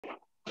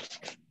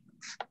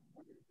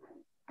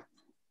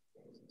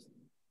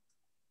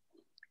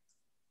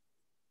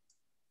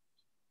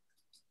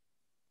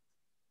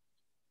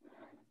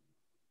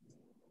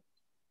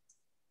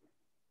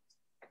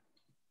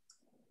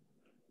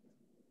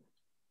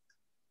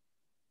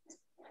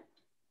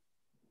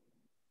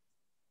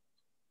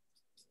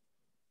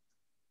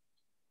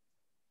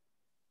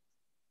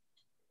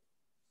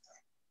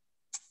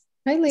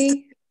Hi,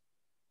 Lee.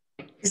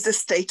 Is the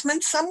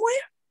statement somewhere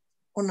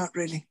or not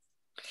really?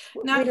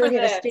 Not for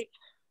this.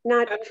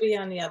 Not be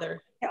on the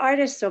other. The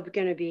artists are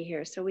going to be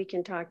here, so we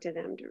can talk to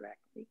them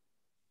directly.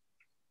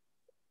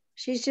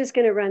 She's just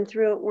going to run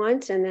through it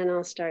once, and then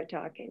I'll start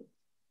talking,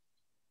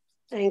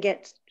 and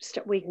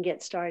we can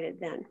get started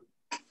then.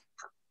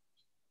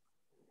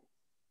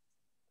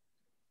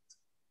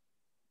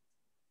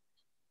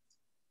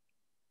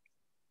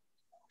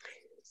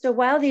 So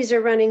while these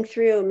are running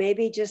through,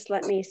 maybe just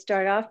let me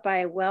start off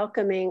by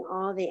welcoming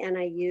all the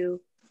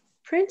NIU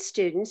print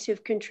students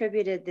who've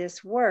contributed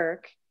this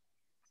work.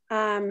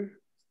 I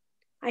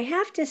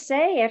have to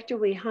say, after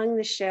we hung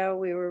the show,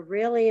 we were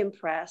really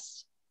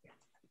impressed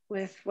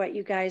with what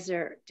you guys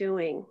are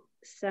doing.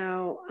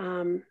 So,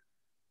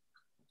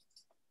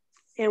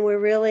 and we're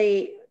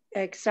really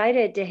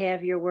excited to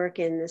have your work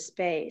in the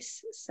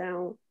space.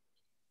 So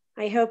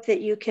I hope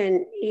that you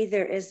can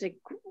either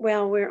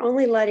we're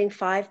only letting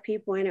 5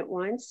 people in at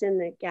once in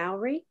the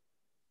gallery,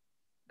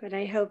 but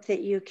I hope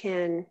that you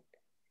can,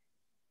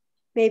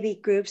 maybe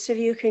groups of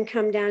you can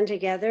come down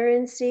together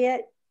and see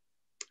it.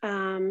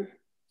 Or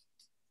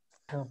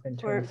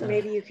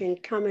maybe you can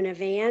come in a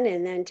van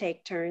and then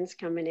take turns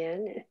coming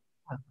in.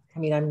 I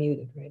mean, I'm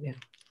muted right now.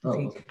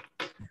 Oh.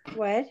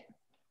 What?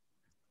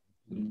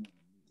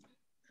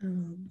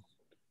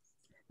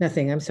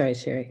 Nothing. I'm sorry,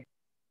 Sherry.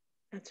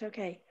 That's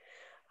okay.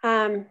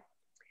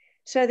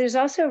 So there's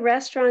also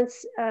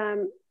restaurants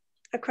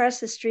across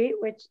the street,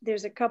 which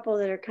there's a couple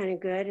that are kind of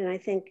good. And I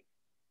think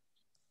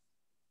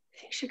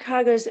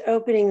Chicago's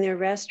opening their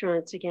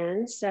restaurants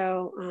again.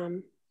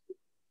 So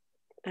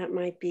that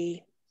might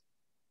be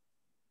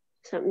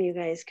something you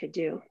guys could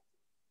do.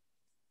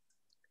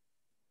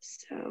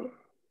 So.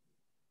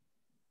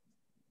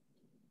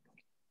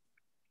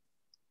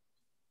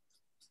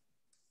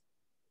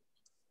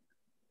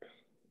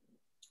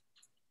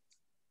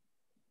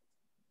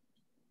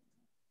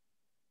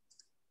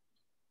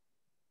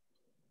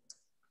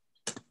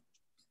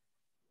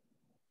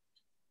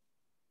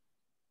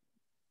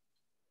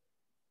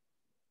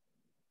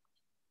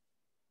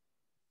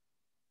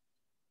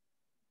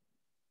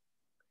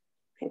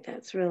 I think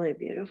that's really a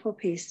beautiful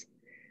piece.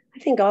 I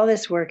think all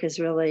this work is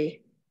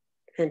really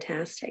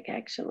fantastic,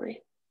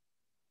 actually.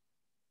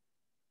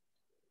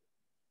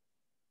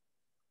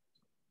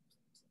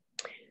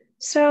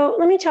 So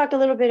let me talk a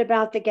little bit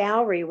about the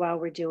gallery while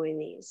we're doing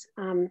these.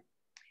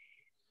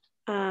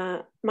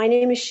 My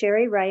name is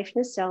Sherry Reif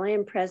Naselli.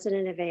 I'm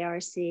president of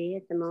ARC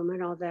at the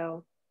moment,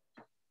 although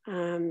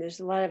there's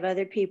a lot of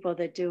other people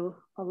that do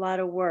a lot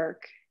of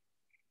work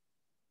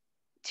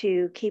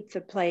to keep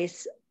the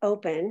place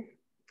open.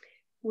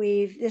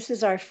 This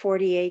is our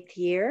 48th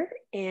year,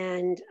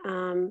 and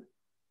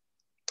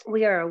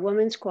we are a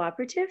women's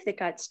cooperative that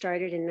got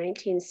started in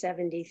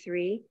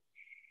 1973.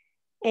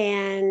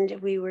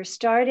 And we were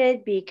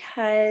started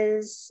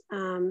because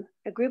a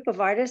group of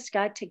artists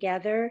got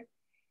together.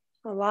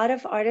 A lot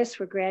of artists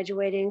were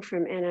graduating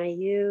from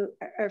NIU,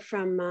 or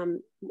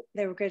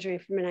they were graduating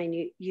from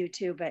NIU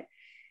too, but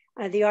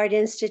the Art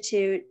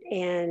Institute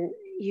and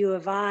U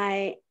of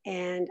I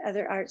and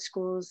other art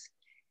schools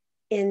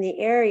in the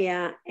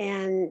area,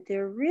 and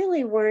there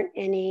really weren't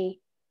any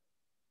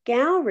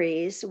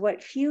galleries.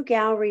 What few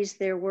galleries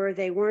there were,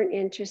 they weren't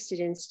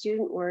interested in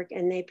student work,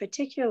 and they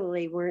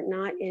particularly were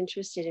not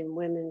interested in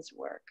women's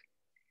work.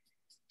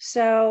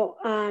 So,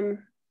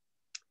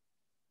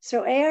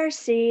 so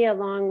ARC,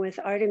 along with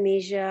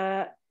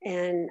Artemisia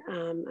and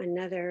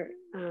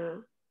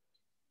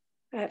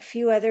a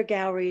few other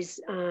galleries,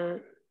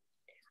 I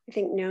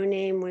think No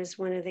Name was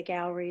one of the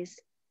galleries.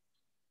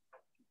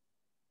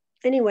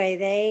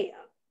 Anyway,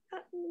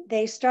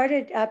 they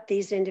started up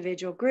these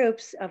individual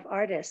groups of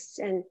artists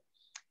and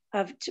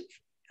of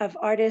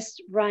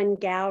artist-run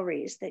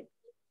galleries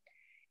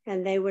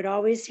and they would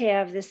always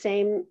have the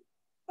same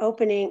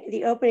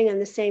opening on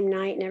the same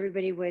night, and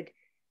everybody would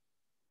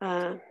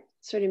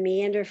sort of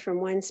meander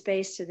from one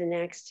space to the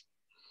next.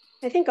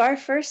 I think our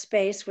first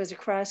space was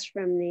across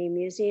from the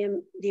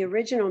museum, the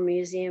original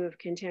Museum of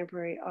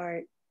Contemporary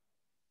Art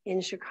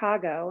in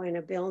Chicago, in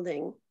a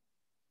building.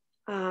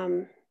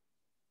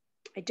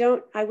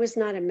 I was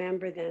not a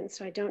member then,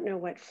 so I don't know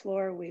what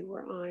floor we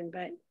were on,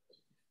 but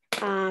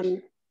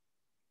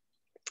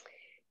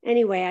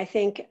anyway, I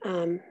think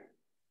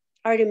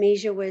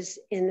Artemisia was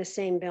in the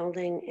same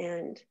building,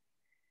 and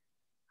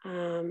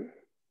I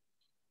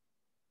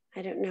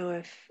don't know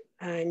if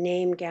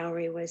Name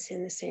Gallery was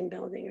in the same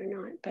building or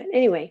not, but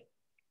anyway.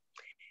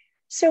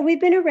 So we've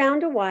been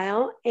around a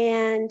while,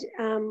 and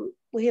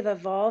we have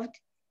evolved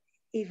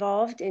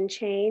and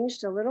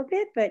changed a little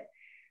bit, but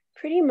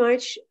pretty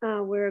much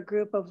we're a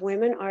group of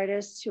women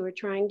artists who are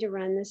trying to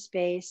run the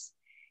space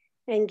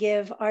and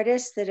give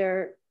artists that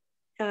are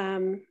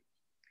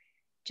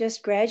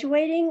just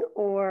graduating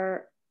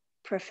or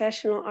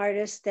professional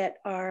artists that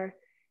are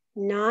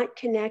not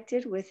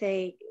connected with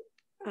a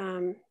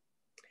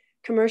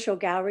commercial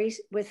galleries,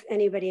 with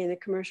anybody in the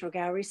commercial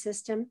gallery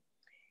system.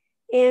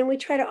 And we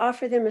try to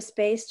offer them a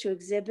space to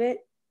exhibit,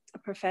 a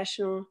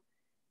professional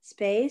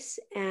space.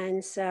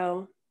 And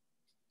so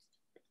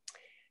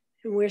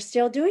And we're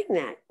still doing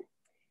that.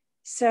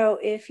 So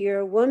if you're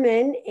a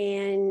woman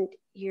and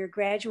you're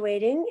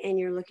graduating and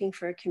you're looking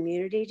for a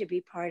community to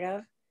be part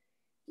of,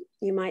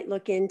 you might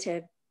look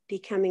into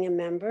becoming a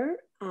member.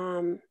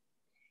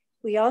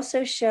 We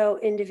also show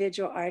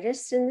individual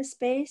artists in the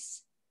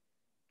space.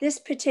 This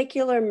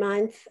particular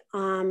month,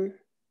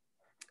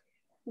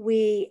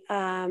 we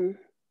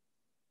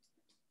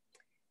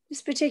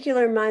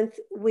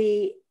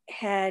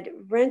had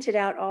rented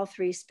out all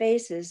 3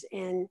 spaces,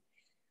 and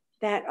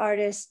that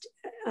artist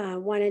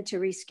wanted to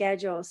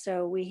reschedule.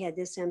 So we had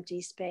this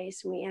empty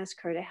space and we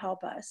asked her to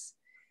help us.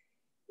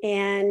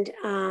 And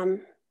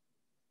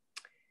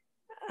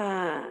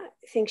I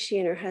think she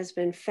and her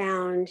husband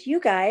found you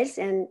guys.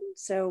 And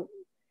so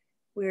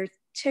we're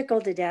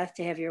tickled to death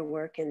to have your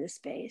work in the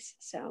space.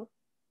 So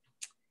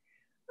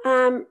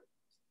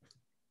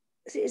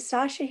is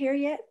Sasha here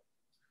yet?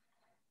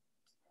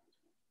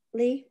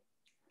 Lee?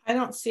 I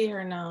don't see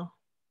her now.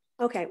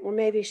 Okay, well,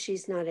 maybe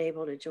she's not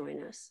able to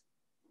join us.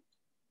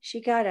 She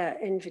got an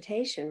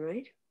invitation,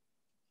 right?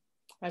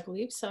 I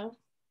believe so.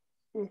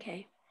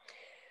 Okay.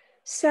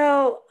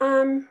 So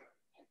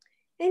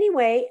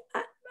anyway,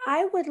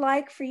 I would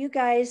like for you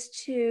guys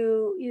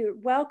to, you're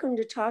welcome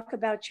to talk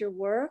about your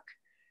work.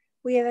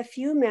 We have a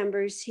few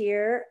members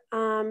here.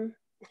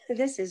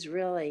 This is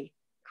really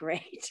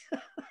great,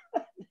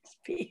 this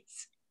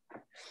piece.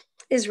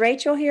 Is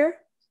Rachel here?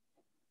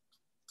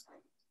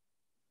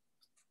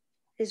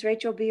 Is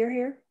Rachel Beer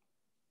here?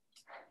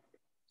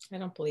 I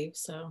don't believe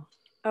so.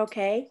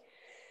 Okay.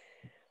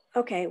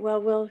 Okay,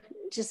 well, we'll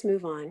just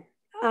move on.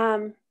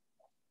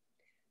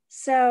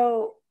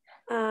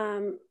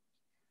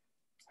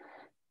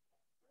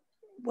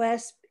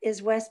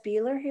 Is Wes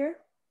Beeler here?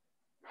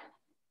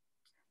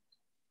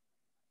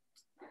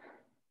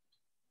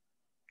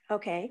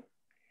 Okay.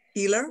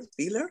 Beeler?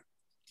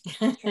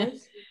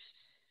 Yes.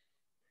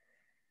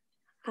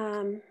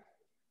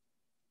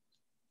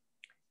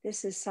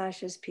 This is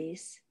Sasha's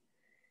piece.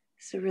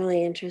 It's a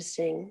really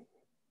interesting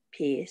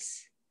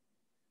piece.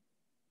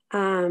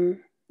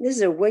 This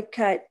is a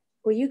woodcut.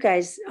 Well, you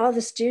guys, all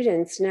the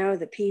students know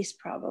the piece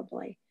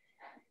probably.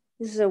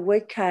 This is a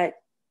woodcut,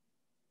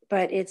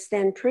 but it's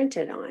then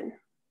printed on.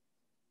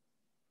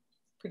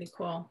 Pretty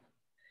cool.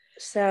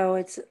 So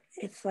it's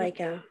like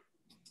a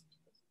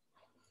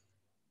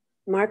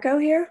Marco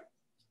here.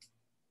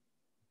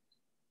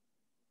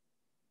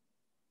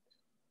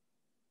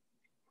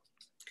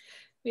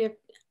 We have,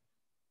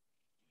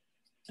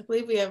 I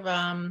believe we have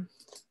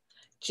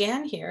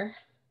Jan here.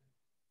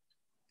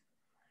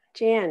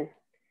 Jan,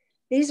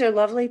 these are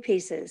lovely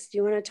pieces. Do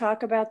you want to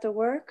talk about the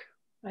work?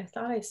 I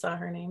thought I saw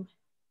her name.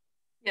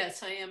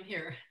 Yes, I am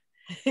here.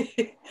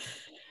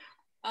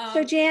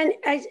 So Jan,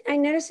 I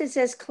noticed it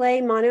says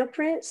clay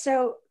monoprint.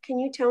 So can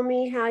you tell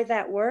me how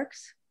that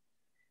works?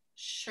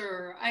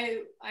 Sure.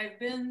 I've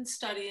been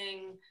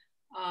studying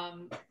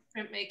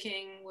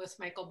printmaking with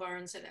Michael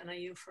Barnes at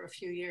NIU for a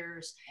few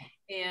years.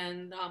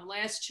 And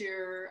last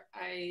year,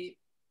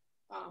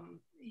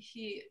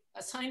 he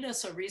assigned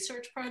us a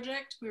research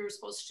project. We were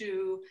supposed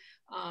to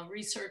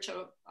research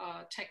a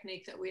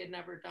technique that we had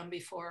never done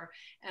before.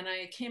 And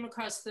I came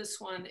across this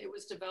one. It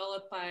was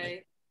developed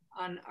by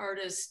an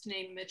artist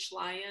named Mitch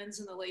Lyons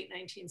in the late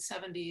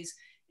 1970s.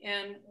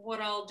 And what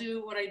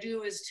I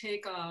do is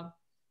take a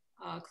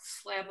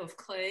slab of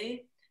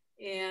clay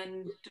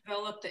and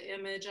develop the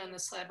image on the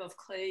slab of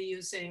clay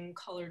using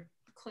colored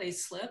clay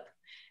slip.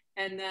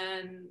 And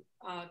then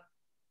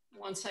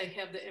once I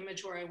have the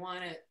image where I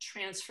want it,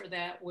 transfer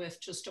that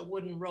with just a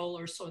wooden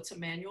roller. So it's a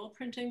manual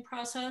printing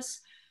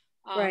process.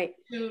 Right.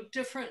 To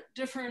different,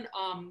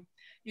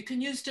 you can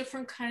use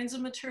different kinds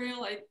of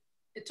material.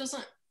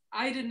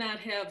 I did not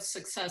have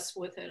success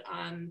with it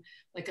on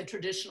like a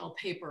traditional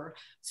paper.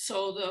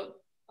 So the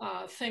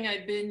thing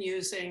I've been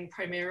using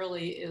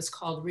primarily is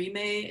called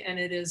Remay, and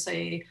it is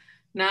a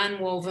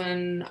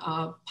non-woven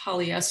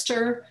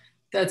polyester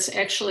that's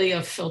actually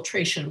a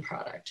filtration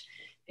product.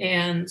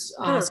 And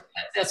so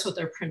that's what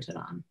they're printed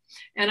on.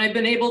 And I've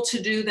been able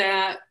to do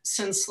that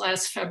since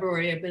last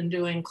February. I've been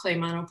doing clay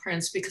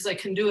monoprints because I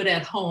can do it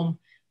at home.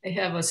 I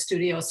have a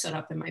studio set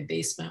up in my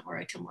basement where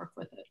I can work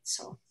with it,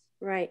 so.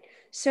 Right.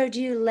 So do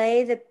you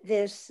lay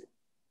this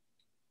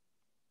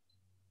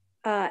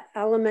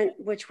element,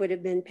 which would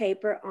have been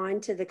paper,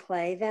 onto the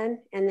clay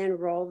then, and then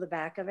roll the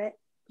back of it?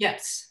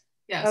 Yes,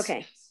 yes.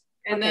 Okay.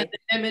 And then the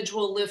image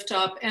will lift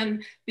up.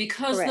 And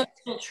because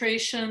Correct. the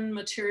filtration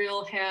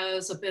material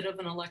has a bit of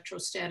an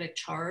electrostatic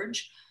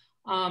charge,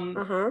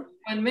 when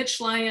Mitch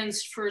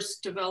Lyons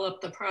first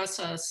developed the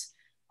process,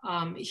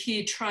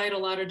 he tried a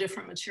lot of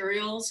different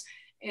materials,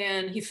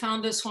 and he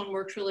found this one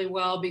worked really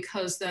well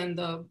because then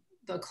the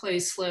clay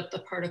slip, the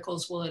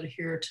particles will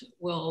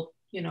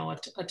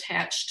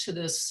attach to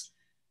this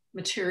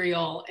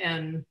material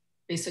and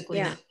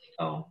basically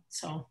go.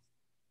 So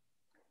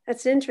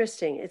that's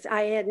interesting.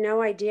 I had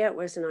no idea it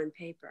wasn't on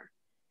paper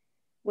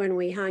when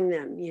we hung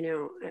them. You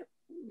know,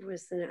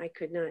 I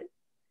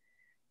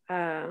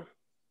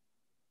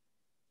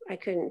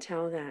couldn't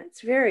tell that.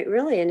 It's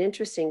really an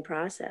interesting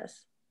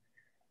process.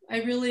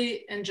 I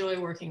really enjoy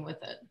working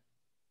with it.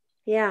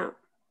 Yeah.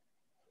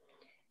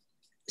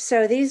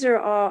 So these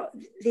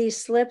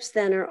slips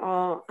then are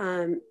all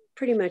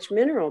pretty much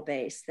mineral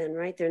based then,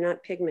 right? They're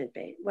not pigment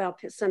based. Well,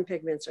 some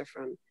pigments are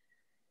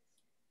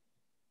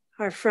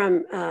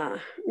from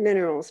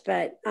minerals,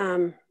 but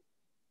I'm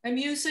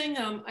mixing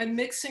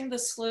the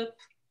slip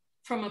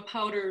from a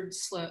powdered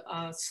slip.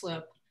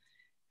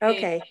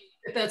 Okay.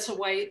 That's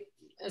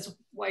as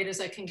white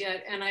as I can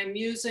get. And I'm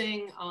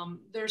using,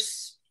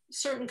 there's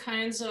certain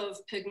kinds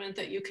of pigment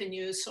that you can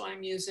use. So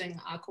I'm using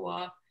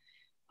aqua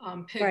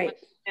pigment, right.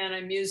 And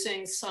I'm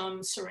using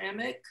some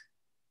ceramic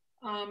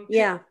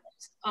pigment,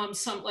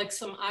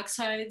 some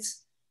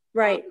oxides.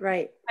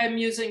 Right. I'm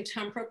using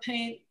tempera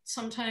paint.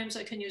 Sometimes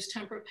I can use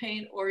tempera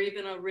paint or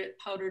even a RIT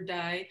powdered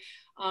dye.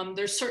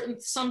 There's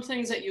some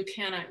things that you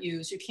cannot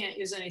use. You can't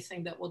use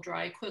anything that will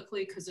dry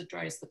quickly because it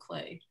dries the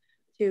clay.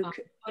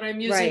 But I'm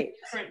using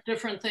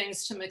different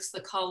things to mix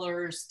the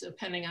colors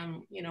depending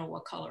on,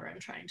 what color I'm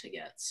trying to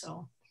get.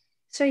 So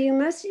do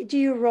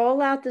you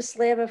roll out the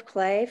slab of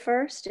clay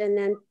first and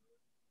then?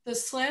 The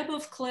slab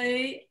of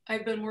clay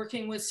I've been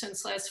working with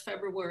since last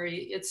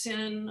February. It's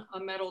in a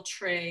metal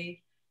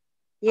tray.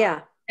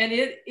 Yeah. And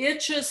it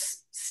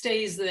just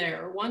stays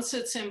there. Once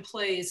it's in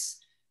place,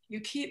 you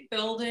keep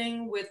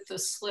building with the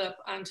slip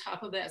on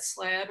top of that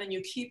slab, and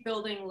you keep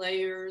building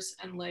layers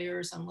and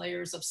layers and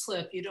layers of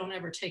slip. You don't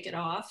ever take it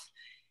off.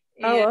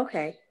 And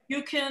okay.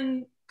 You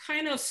can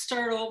kind of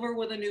start over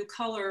with a new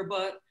color,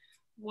 but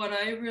what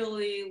I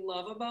really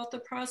love about the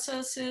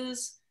process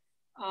is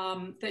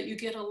that you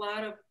get a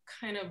lot of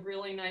kind of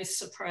really nice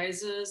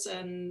surprises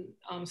and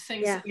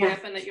things that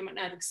happen that you might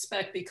not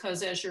expect,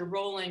 because as you're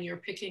rolling, you're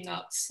picking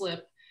up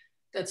slip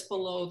that's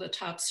below the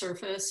top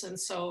surface. And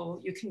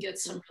so you can get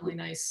some really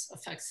nice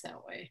effects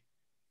that way.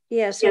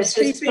 Yeah, so it's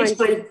pretty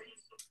spontaneous.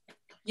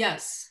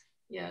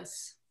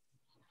 Yes.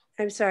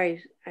 I'm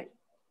sorry.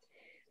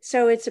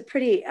 So it's a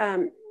pretty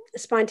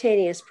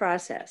spontaneous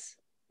process.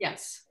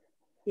 Yes.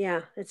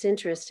 Yeah, that's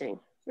interesting.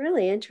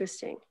 Really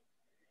interesting.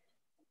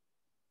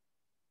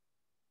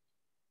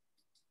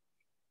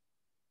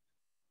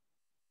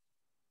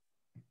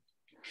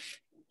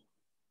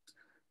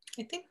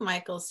 I think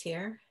Michael's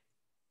here.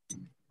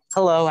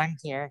 Hello, I'm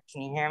here.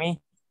 Can you hear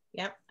me?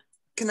 Yep.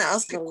 Can I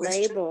ask a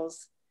question?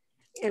 Labels.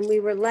 And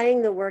we were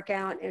laying the work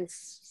out, and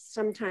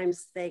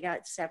sometimes they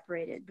got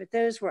separated, but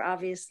those were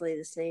obviously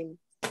the same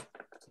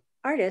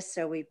artist,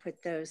 so we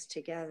put those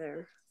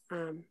together.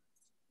 Can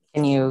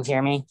you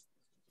hear me?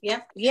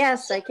 Yep.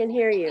 Yes, I can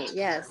hear you.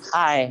 Yes.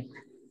 Hi.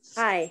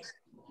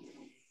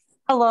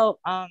 Hello.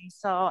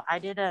 So I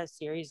did a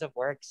series of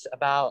works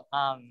about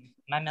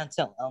my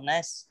mental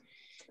illness.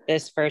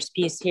 This first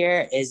piece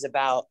here is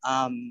about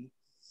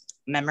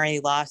memory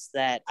loss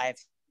that I've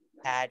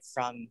had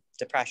from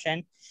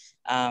depression.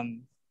 I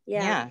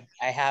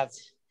have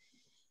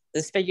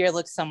this figure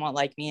looks somewhat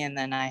like me, and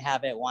then I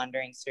have it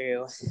wandering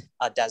through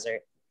a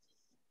desert.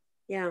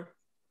 Yeah.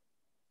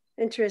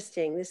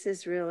 Interesting. This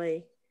is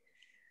really,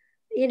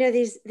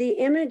 the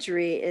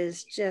imagery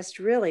is just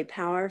really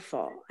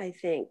powerful, I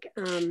think.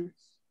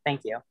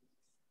 Thank you.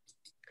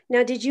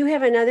 Now, did you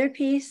have another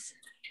piece?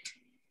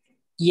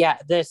 Yeah,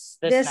 this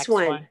next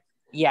one.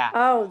 Yeah.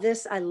 Oh,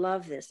 I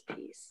love this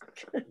piece.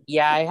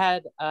 Yeah, I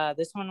had,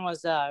 this one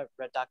was a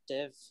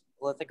reductive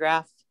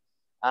lithograph.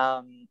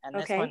 And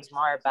this one's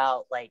more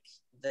about like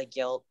the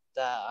guilt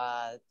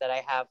that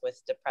I have with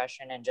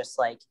depression, and just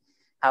like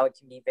how it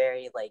can be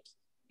very like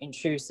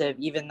intrusive,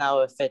 even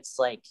though if it's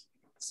like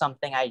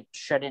something I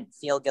shouldn't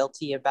feel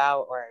guilty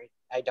about, or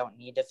I don't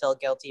need to feel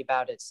guilty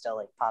about, it still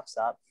like pops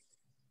up.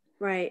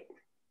 Right.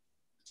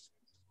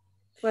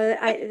 Well,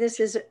 I think this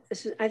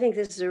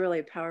is a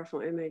really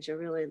powerful image. I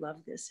really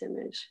love this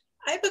image.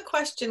 I have a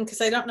question because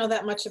I don't know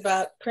that much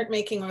about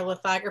printmaking or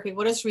lithography.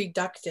 What does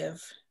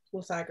reductive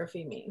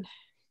lithography mean?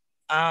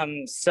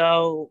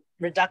 So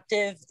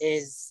reductive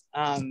is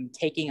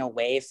taking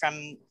away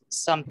from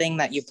something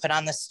that you put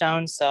on the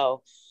stone.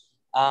 So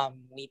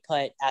we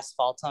put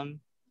asphaltum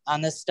on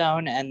the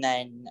stone and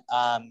then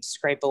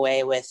scrape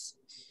away with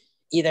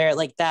either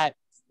like that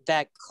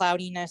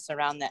cloudiness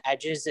around the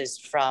edges is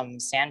from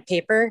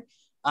sandpaper.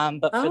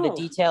 But for the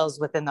details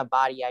within the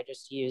body, I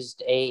just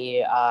used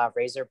a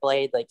razor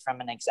blade, like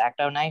from an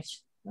X-Acto knife.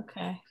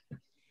 Okay.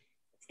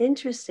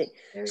 Interesting.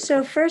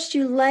 So first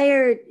you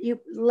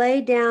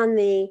lay down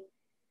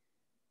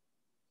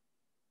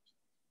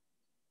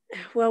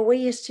we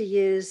used to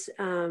use,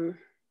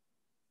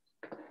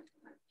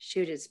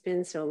 it's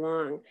been so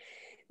long.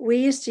 We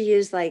used to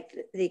use like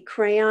the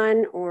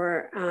crayon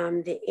or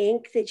the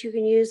ink that you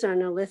can use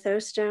on a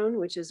lithostone,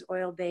 which is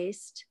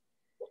oil-based.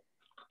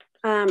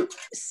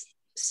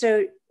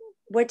 So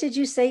what did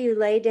you say you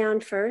lay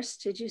down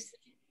first?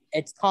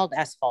 It's called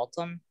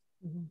asphaltum.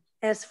 Mm-hmm.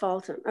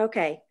 Asphaltum,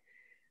 okay.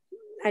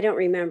 I don't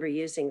remember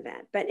using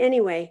that, but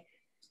anyway,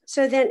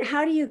 so then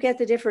how do you get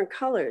the different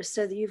colors?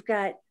 So that you've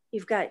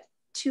got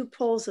two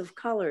pulls of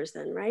colors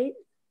then, right?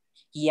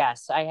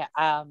 Yes,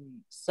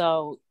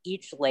 so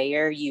each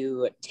layer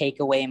you take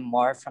away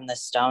more from the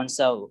stone.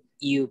 So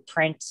you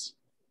print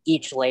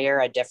each layer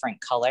a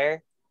different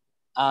color.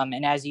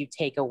 And as you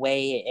take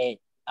away, it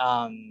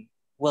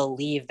will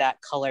leave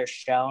that color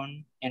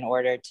shown in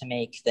order to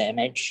make the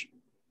image.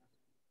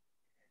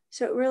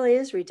 So it really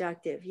is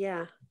reductive.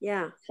 Yeah.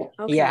 Yeah.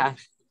 Okay. Yeah.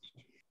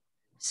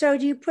 So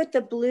do you put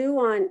the blue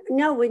on?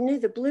 No, we knew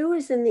the blue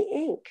is in the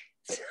ink.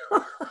 So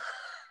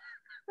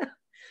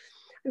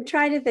I'm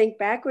trying to think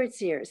backwards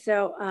here.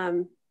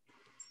 So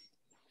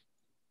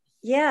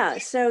yeah,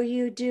 so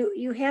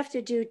you have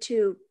to do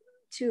two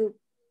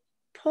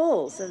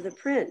pulls of the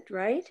print,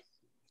 right?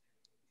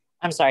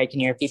 I'm sorry,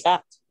 can you repeat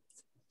that?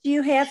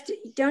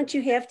 Don't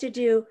you have to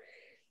do,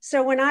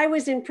 so when I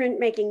was in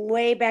printmaking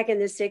way back in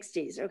the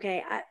 60s,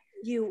 okay,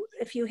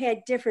 if you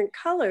had different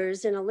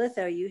colors in a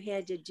litho,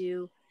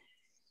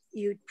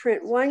 you'd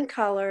print one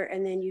color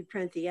and then you'd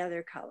print the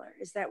other color.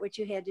 Is that what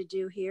you had to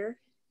do here?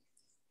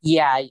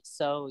 Yeah,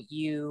 so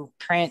you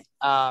print,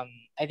 I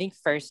think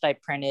first I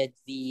printed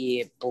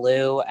the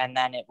blue and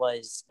then it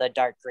was the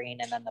dark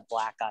green and then the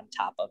black on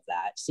top of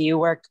that. So you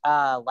work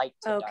light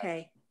to dark.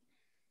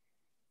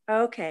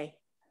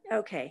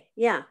 Okay.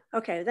 Yeah.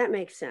 Okay. That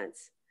makes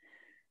sense.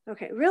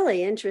 Okay.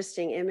 Really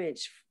interesting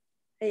image.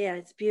 Yeah.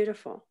 It's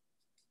beautiful.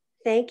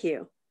 Thank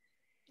you.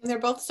 And they're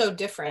both so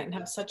different and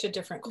have such a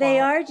different quality. They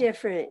are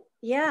different.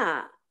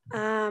 Yeah.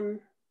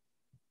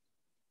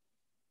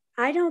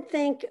 I don't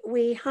think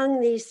we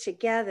hung these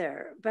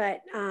together,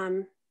 but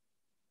I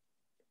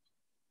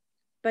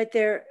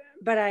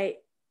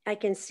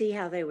can see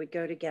how they would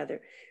go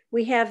together.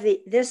 We have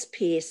this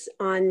piece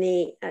on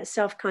the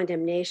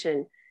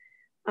self-condemnation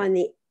on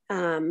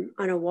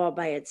a wall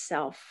by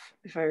itself,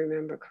 if I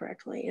remember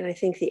correctly. And I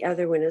think the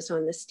other one is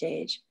on the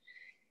stage.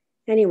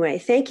 Anyway,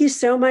 thank you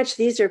so much.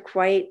 These are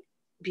quite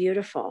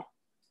beautiful.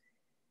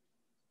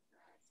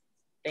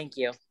 Thank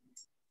you.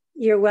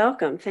 You're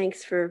welcome.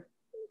 Thanks for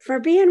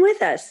being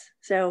with us.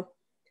 So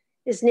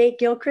is Nate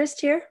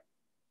Gilchrist here?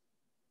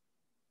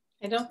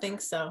 I don't think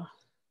so.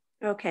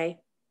 Okay.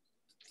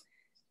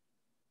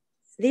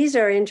 These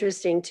are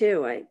interesting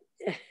too.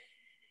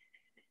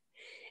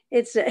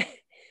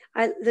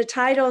 The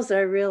titles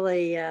are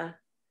really,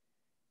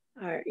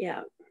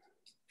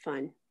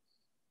 fun.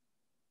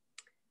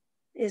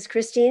 Is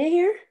Christina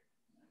here?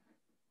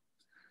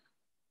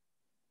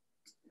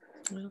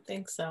 I don't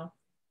think so.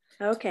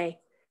 Okay.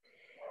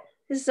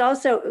 This is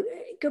also,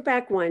 go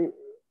back one,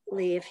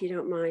 Lee, if you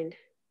don't mind.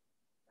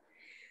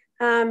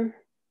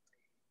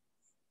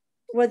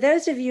 Well,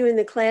 those of you in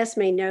the class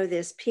may know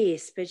this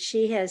piece, but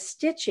she has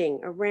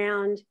stitching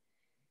around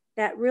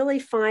that really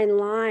fine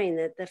line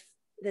that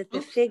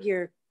the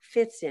figure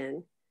fits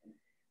in,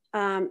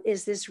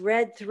 is this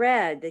red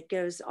thread that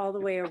goes all the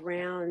way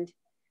around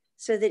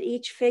so that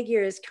each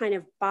figure is kind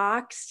of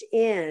boxed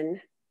in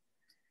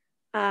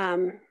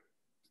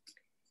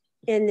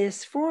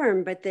this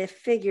form, but the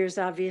figures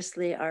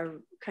obviously are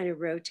kind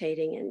of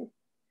rotating and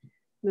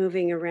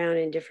moving around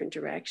in different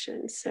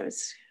directions. So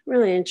it's a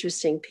really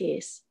interesting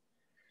piece.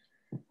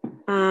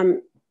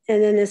 And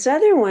then this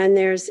other one,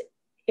 there's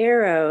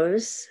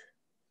arrows.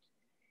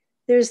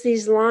 There's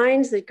these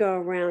lines that go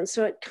around.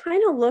 So it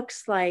kind of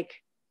looks like,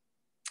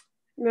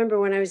 remember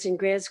when I was in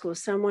grad school,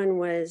 someone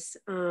was,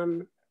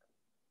 a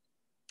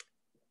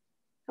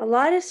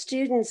lot of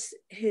students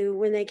who,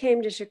 when they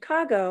came to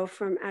Chicago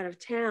from out of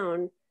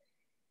town,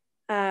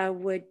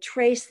 would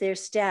trace their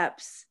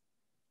steps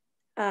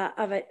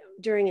of it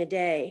during a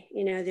day,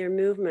 their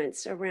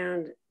movements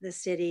around the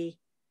city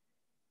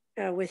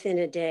within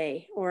a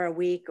day or a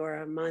week or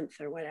a month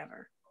or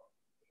whatever.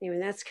 Anyway,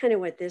 that's kind of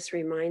what this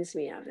reminds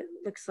me of. It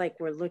looks like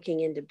we're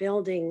looking into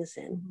buildings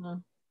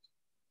and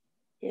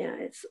yeah,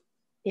 it's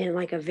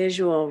like a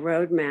visual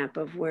roadmap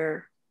of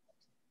where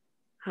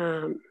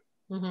to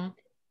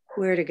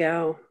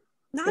go.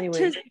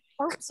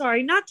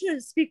 Not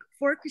to speak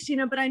for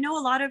Christina, but I know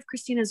a lot of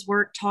Christina's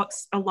work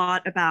talks a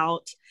lot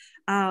about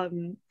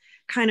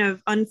kind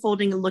of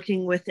unfolding and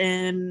looking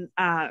within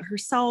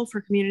herself,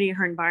 her community,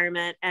 her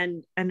environment,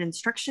 and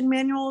instruction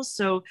manuals.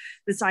 So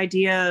this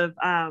idea of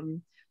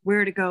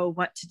where to go,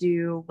 what to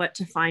do, what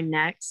to find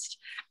next.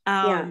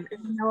 I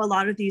know a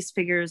lot of these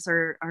figures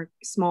are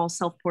small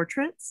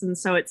self-portraits. And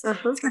so it's kind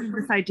of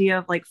this idea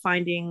of like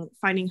finding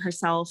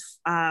herself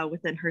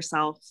within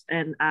herself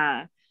and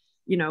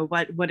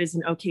what is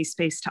an okay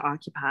space to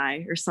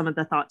occupy, or some of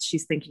the thoughts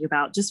she's thinking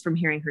about just from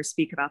hearing her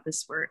speak about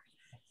this work.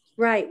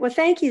 Right. Well,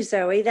 thank you,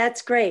 Zoe.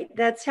 That's great.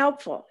 That's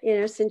helpful,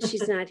 since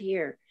she's not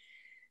here.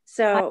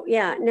 So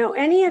yeah, no,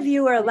 any of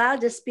you are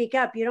allowed to speak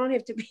up. You don't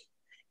have to be,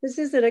 this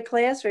isn't a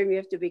classroom you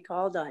have to be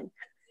called on.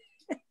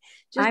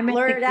 Just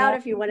blurt it out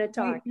if you want to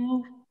talk.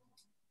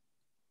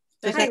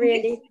 Hi,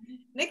 Randy.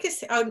 Nick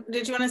is,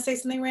 did you want to say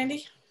something,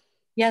 Randy?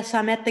 Yes,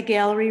 I'm at the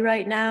gallery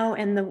right now,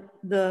 and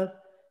the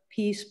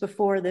piece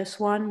before this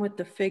one with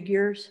the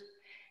figures.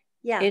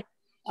 Yeah.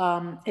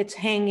 It's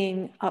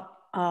hanging up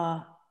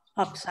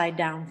upside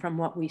down from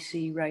what we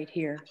see right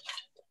here.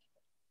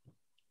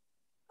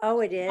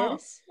 Oh, it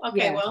is? Oh,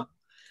 okay, yeah. Well,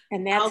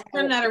 and I'll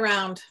turn that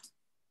around.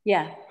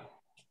 Yeah,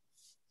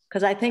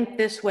 because I think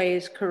this way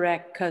is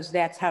correct because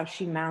that's how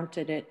she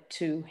mounted it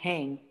to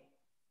hang.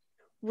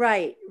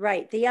 Right.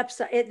 The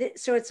upside,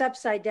 so it's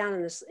upside down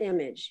in this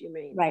image, you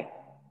mean? Right.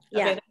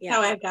 Yeah, Okay, that's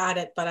how I got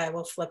it, but I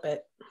will flip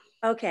it.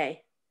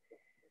 Okay.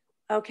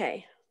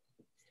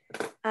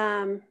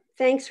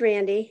 Thanks,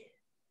 Randy.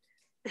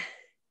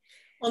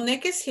 Well,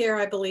 Nick is here,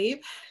 I believe.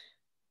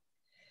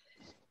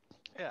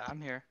 Yeah,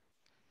 I'm here.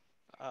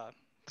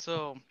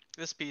 So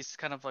this piece is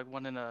kind of like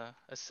one in a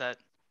set.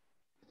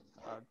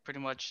 Pretty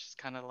much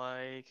kind of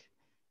like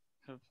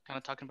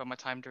talking about my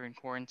time during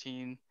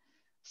quarantine,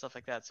 stuff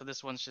like that. So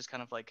this one's just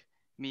kind of like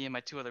me and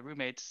my two other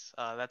roommates.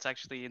 That's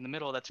actually in the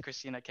middle. That's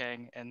Christina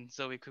Kang and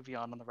Zoë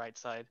Couvillion on the right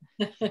side.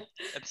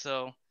 And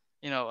so,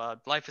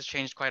 life has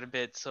changed quite a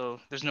bit. So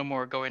there's no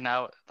more going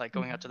out, like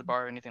going out to the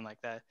bar or anything like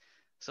that.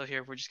 So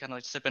here we're just kind of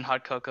like sipping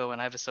hot cocoa, and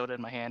I have a soda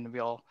in my hand, and we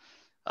all,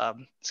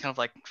 it's kind of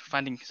like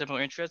finding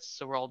similar interests.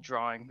 So we're all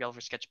drawing. We all have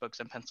our sketchbooks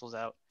and pencils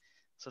out.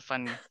 So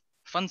finding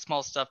fun,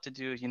 small stuff to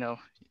do. You don't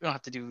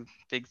have to do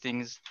big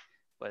things,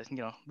 but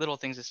little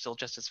things is still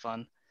just as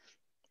fun.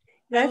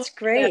 That's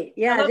great.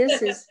 Yeah,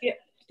 this is.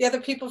 The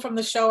other people from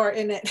the show are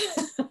in it.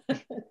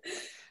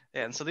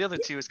 Yeah, and so the other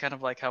two is kind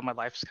of like how my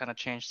life's kind of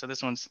changed. So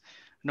this one's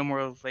no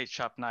more late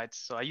shop nights.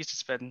 So I used to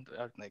spend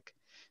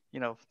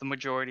the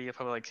majority of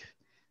probably like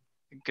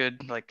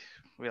good like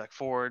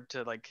 4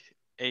 to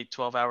 8,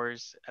 12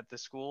 hours at the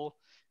school.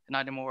 And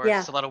not anymore. Yeah.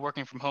 It's a lot of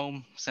working from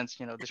home since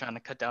they're trying to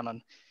cut down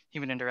on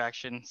human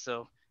interaction.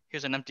 So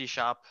here's an empty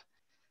shop.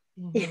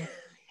 Yeah.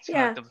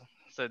 Yeah.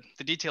 So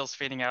the details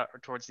fading out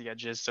towards the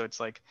edges. So it's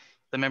like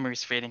the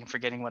memory's fading and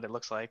forgetting what it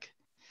looks like.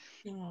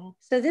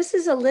 So this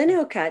is a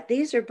lino cut.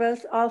 These are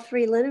all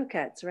three lino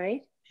cuts,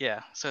 right?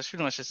 Yeah. So it's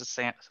pretty much just a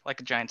stamp,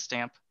 like a giant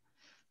stamp.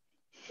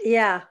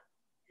 Yeah.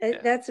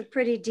 That's a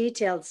pretty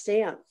detailed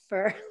stamp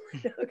for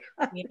lino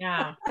cut.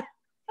 Yeah.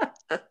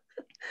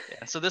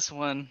 Yeah. So this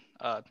one,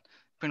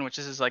 pretty much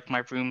this is like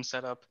my room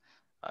setup.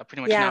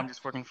 Pretty much Yeah. now I'm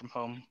just working from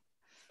home.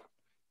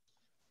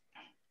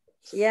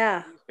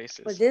 Yeah.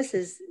 Basis. Well,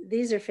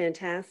 these are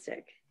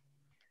fantastic.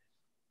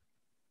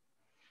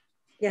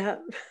 Yeah.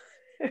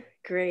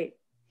 Great.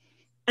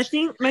 I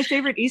think my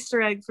favorite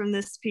Easter egg from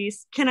this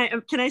piece, can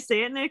I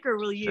say it, Nick, or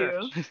will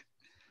you? Sure.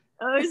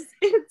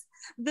 It's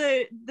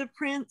the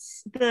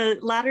prints, the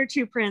latter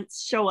two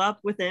prints show up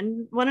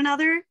within one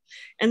another.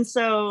 And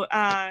so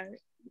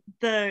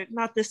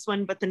not this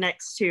one, but the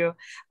next two,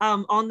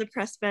 on the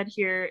press bed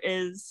here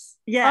is,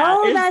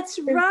 that's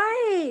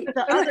right.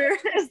 The other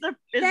is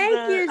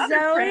Thank you,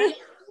 Zoe. Print.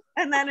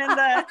 And then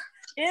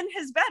in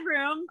his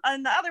bedroom,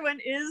 and the other one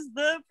is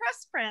the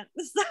press print.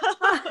 So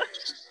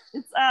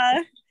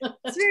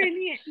it's very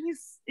neat.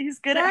 He's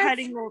good at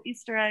hiding little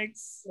Easter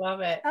eggs.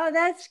 Love it. Oh,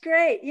 that's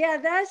great. Yeah,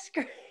 that's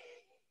great.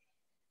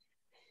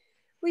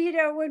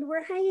 Well, when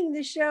we're hanging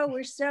the show,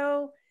 we're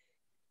so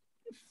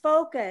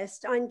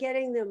focused on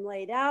getting them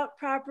laid out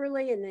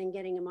properly and then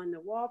getting them on the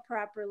wall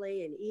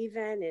properly and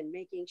even and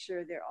making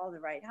sure they're all the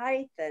right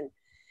height and,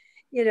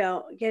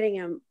 getting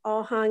them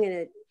all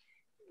hung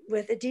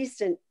with a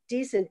decent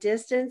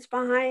distance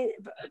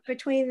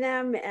between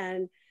them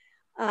and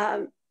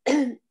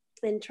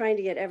and trying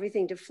to get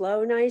everything to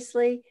flow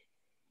nicely.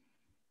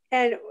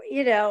 And,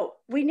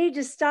 we need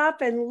to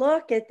stop and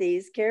look at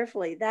these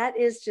carefully. That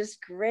is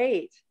just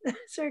great.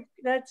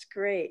 That's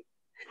great.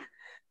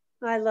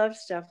 I love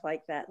stuff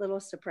like that,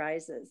 little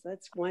surprises.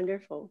 That's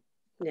wonderful,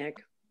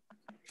 Nick.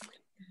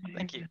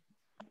 Thank you.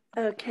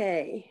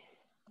 Okay.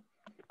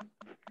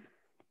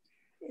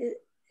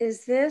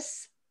 Is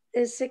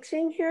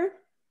Sixing here?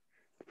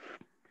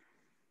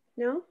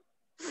 No?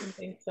 I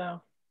think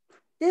so.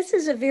 This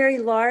is a very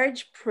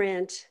large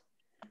print,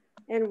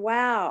 and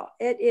wow,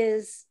 it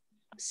is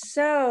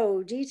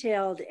so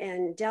detailed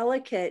and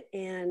delicate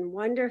and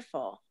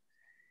wonderful.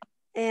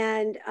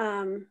 And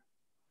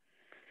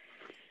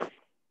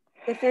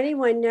if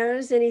anyone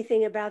knows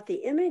anything about the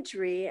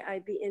imagery,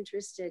 I'd be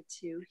interested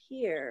to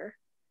hear.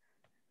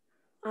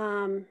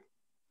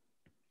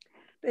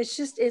 It's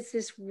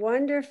this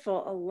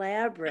wonderful,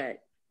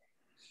 elaborate,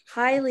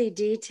 highly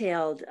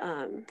detailed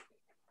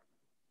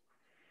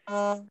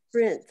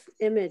print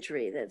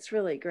imagery that's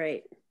really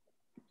great.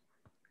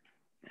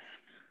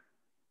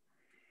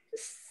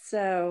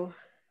 So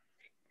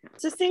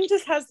This thing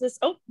just has this,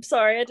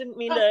 sorry, I didn't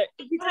mean to,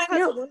 he just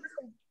has a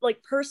wonderful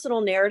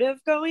personal narrative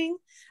going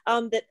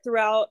that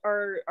throughout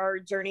our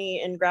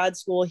journey in grad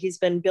school, he's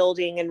been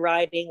building and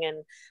writing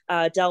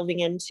and delving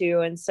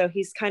into. And so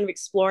he's kind of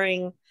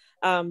exploring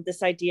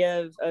this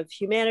idea of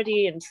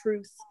humanity and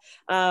truth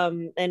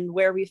and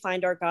where we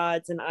find our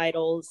gods and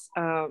idols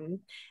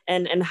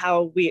and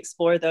how we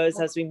explore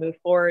those as we move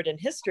forward in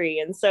history.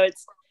 And so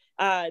it's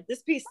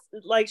this piece,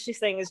 like she's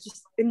saying, is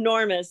just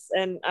enormous.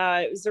 And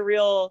it was a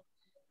real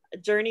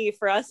journey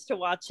for us to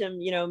watch him,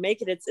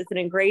 make it. It's an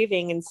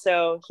engraving. And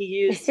so he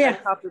used a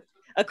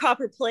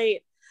copper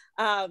plate,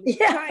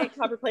 giant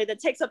copper plate that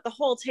takes up the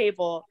whole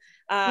table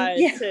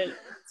to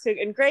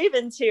engrave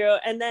into.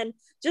 And then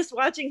just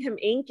watching him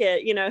ink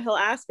it, he'll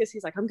ask us,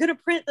 he's like, I'm going to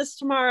print this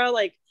tomorrow,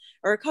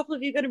 or a couple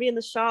of you going to be in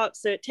the shop.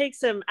 So it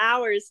takes him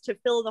hours to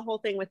fill the whole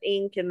thing with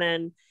ink and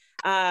then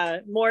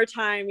more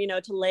time, you know,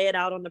 to lay it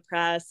out on the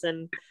press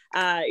and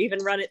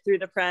even run it through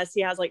the press.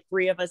 He has like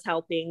 3 of us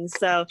helping.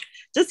 So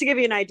just to give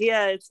you an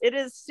idea, it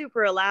is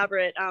super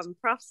elaborate.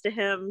 Props to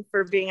him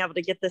for being able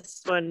to get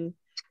this one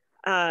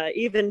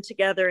even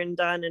together and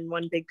done in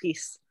one big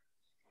piece.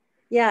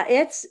 Yeah,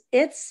 it's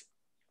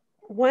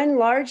one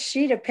large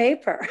sheet of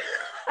paper.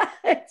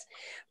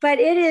 But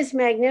it is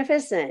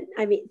magnificent.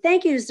 I mean,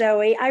 thank you,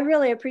 Zoe. I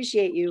really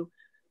appreciate you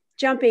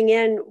jumping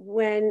in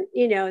when,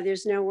 you know,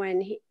 there's no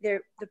one there,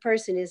 the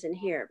person isn't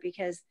here,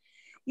 because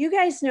you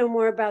guys know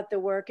more about the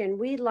work and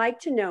we'd like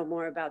to know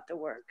more about the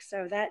work.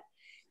 So that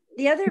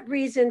the other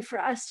reason for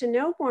us to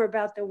know more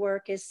about the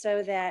work is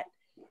so that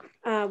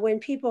when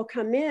people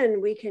come in,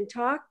 we can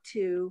talk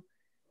to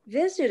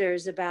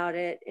visitors about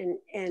it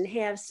and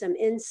have some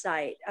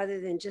insight other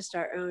than just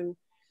our own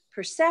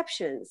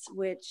perceptions,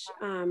 which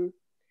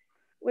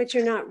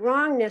are not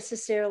wrong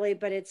necessarily,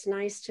 but it's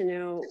nice to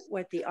know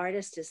what the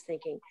artist is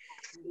thinking.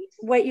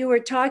 What you were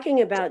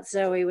talking about,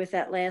 Zoe, with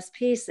that last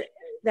piece,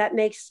 that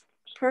makes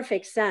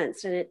perfect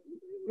sense. And it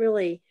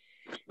really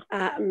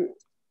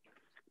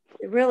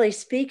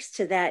speaks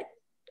to that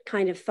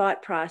kind of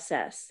thought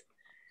process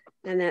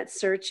and that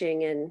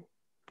searching. And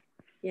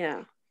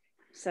yeah,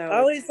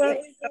 so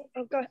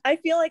I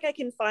feel like I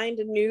can find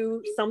a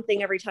new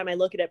something every time I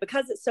look at it,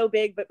 because it's so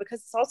big, but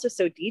because it's also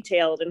so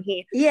detailed. And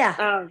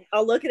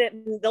I'll look at it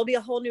and there'll be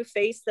a whole new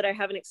face that I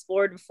haven't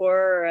explored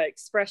before, or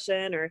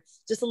expression, or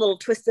just a little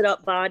twisted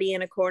up body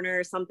in a corner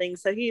or something.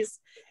 So he's,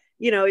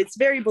 you know, it's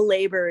very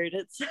belabored.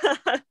 It's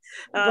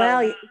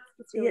well,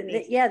 it's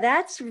really yeah,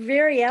 that's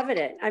very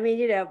evident. I mean,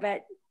 you know,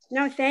 but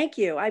no, thank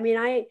you. I mean,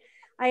 I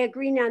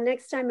agree. Now,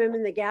 next time I'm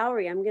in the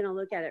gallery, I'm going to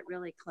look at it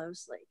really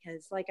closely,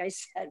 because like I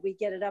said, we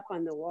get it up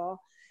on the wall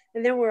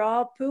and then we're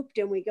all pooped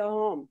and we go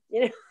home,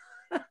 you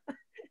know?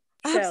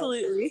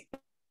 Absolutely.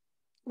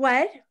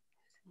 What?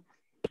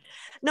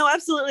 No,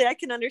 absolutely. I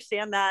can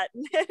understand that.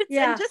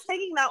 Yeah. And just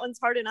hanging that one's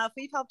hard enough.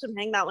 We've helped him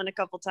hang that one a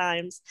couple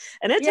times,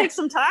 and it takes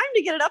some time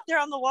to get it up there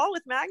on the wall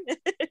with magnets.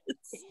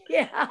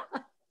 Yeah.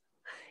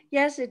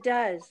 Yes, it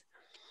does.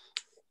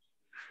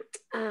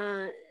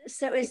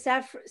 So is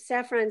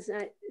Saffron's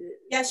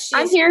yes,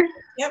 I'm here.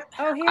 Yep.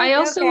 Oh, here. I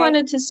also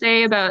wanted to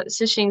say about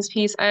Sishing's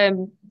piece,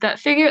 that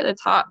figure at the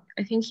top,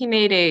 I think he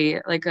made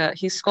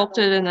he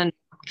sculpted and then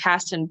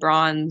cast in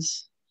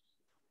bronze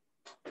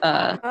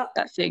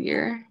that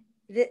figure.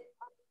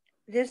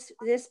 This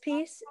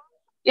piece?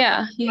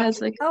 Yeah, he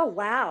has like oh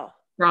wow,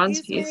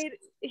 bronze piece.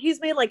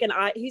 He's made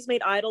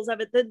idols of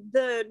it.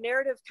 The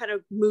narrative kind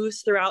of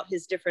moves throughout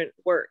his different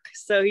work.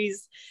 So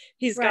he's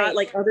got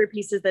like other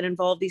pieces that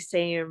involve these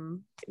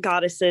same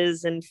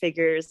goddesses and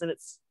figures. And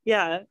it's,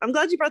 yeah, I'm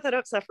glad you brought that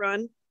up,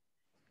 Saffron.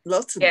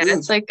 Lots of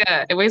it's like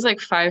it weighs like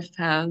 5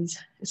 pounds.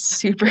 It's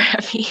super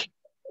heavy.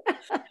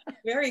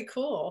 Very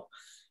cool.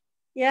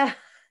 Yeah,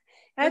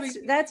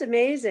 that's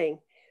amazing.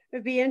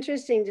 It'd be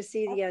interesting to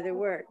see the other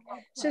work.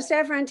 So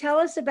Saffron, tell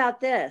us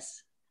about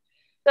this.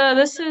 So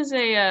this is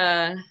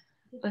I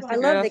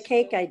love the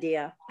cake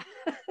idea.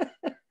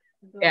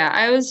 Yeah,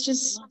 I was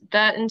just,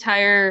 that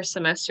entire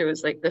semester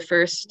was like the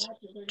first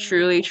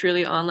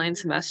truly online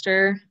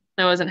semester.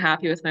 I wasn't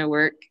happy with my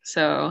work,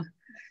 so,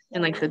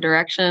 and like the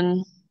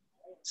direction.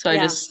 So I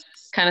just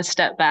kind of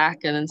stepped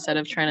back, and instead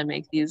of trying to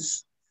make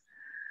these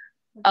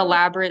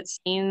elaborate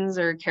scenes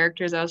or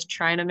characters I was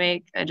trying to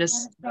make, I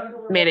just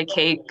made a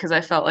cake because I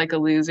felt like a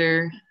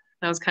loser.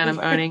 I was kind of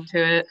owning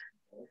to it.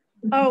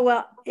 Oh,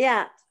 well,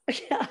 yeah.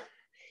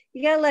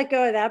 You got to let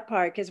go of that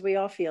part, because we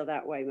all feel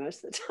that way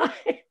most of the time,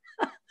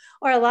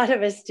 or a lot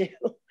of us do.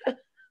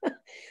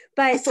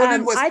 But I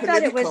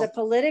thought it was a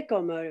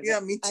political motive.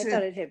 Yeah, me too. I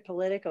thought it had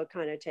political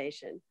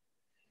connotation.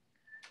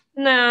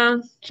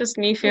 No, just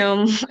me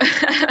feeling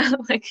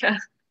like a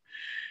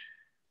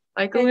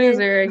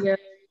loser, I guess.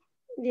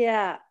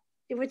 Yeah.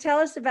 It would tell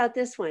us about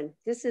this one.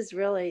 This is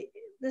really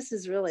so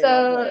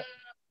lovely.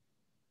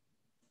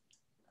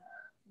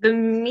 The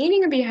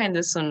meaning behind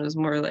this one was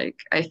more like,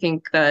 I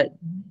think that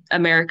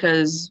America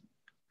is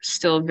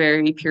still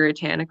very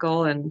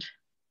puritanical and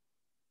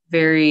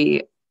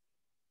very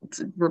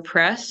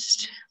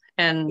repressed.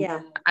 And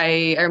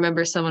I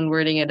remember someone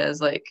wording it as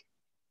like,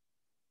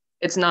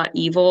 it's not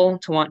evil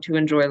to want to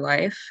enjoy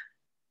life.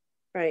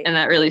 Right. And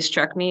that really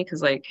struck me,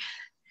 because like,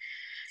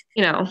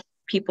 you know,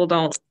 people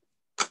don't,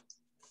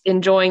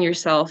 enjoying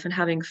yourself and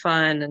having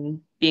fun and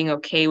being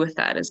okay with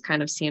that is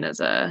kind of seen as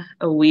a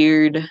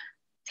weird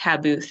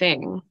taboo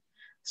thing.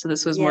 So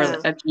this was more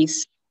like a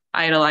piece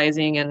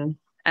idolizing and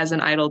as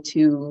an idol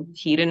to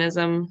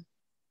hedonism.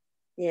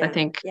 I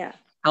think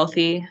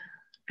healthy.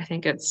 I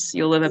think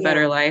you'll live a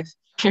better life.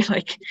 You're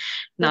like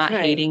not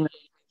hating.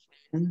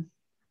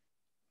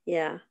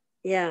 Yeah.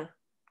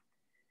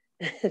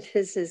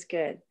 This is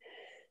good.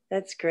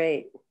 That's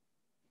great.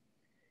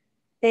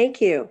 Thank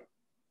you.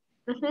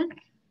 Mm-hmm.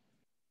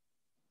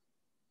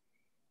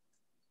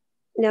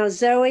 Now,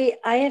 Zoe,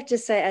 I have to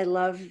say, I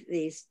love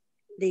these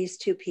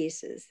 2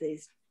 pieces.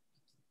 These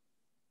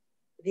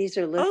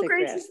are lithographs. Oh,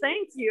 gracious,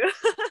 thank you.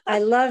 I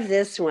love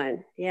this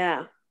one.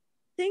 Yeah.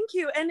 thank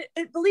you. And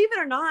believe it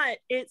or not,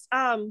 it's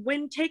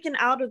when taken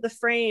out of the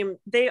frame,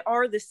 they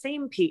are the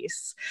same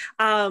piece,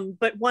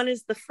 but one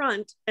is the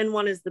front and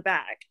one is the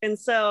back. And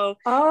so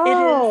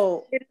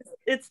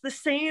it's the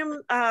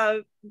same,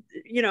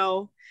 you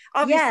know,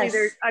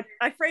 obviously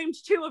I framed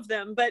two of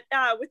them, but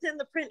within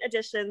the print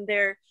edition,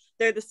 they're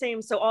the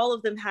same. So all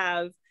of them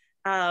have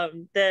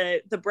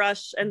the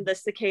brush and the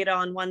cicada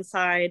on one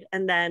side,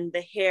 and then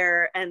the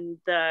hair and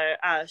the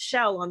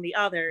shell on the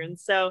other. And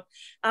so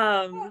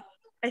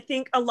I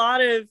think a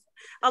lot of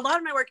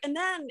my work, and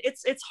then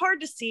it's hard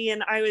to see,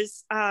 and I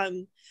was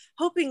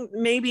hoping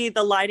maybe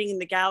the lighting in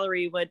the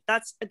gallery would,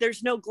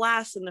 there's no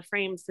glass in the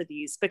frames for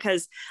these,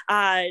 because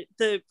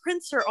the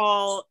prints are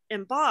all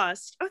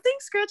embossed. Oh,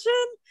 thanks, Gretchen.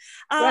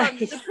 Right.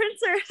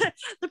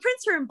 The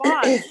prints are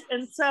embossed,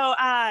 and so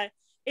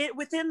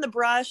within the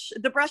brush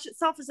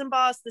itself is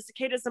embossed, the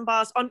cicada is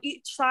embossed on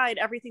each side,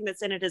 everything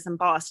that's in it is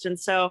embossed, and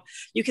so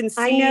you can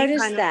see I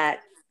noticed that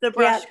the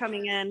brush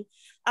coming in.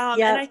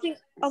 And I think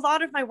a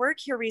lot of my work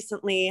here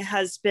recently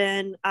has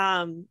been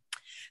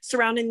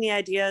surrounding the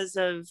ideas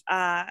of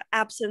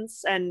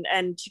absence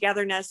and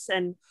togetherness,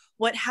 and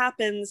what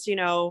happens, you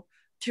know,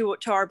 to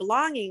our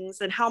belongings,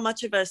 and how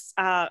much of us,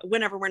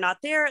 whenever we're not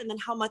there, and then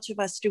how much of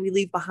us do we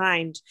leave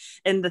behind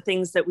in the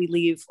things that we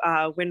leave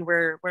when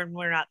we're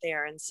not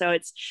there. And so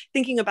it's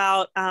thinking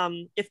about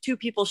if two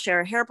people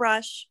share a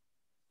hairbrush,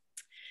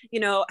 you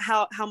know,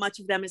 how much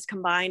of them is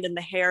combined in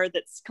the hair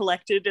that's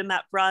collected in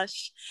that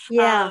brush.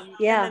 And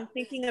then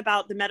thinking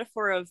about the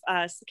metaphor of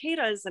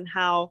cicadas, and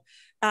how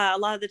a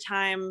lot of the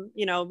time,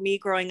 you know, me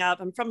growing up,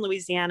 I'm from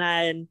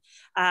Louisiana,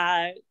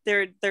 and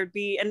there'd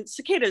be, and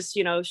cicadas,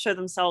 you know, show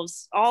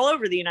themselves all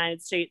over the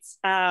United States.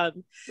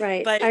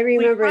 Right. But I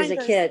remember as a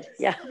kid.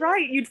 Yeah.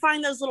 Right. You'd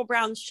find those little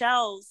brown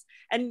shells,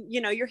 and,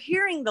 you know, you're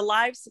hearing the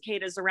live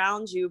cicadas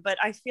around you, but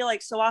I feel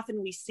like so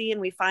often we see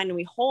and we find and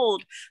we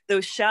hold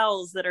those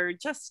shells that are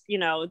just, you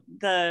know,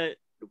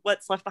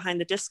 what's left behind,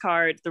 the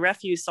discard, the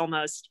refuse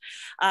almost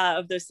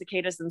of those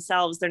cicadas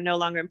themselves. They're no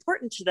longer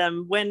important to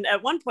them, when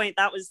at one point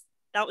that was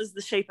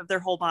the shape of their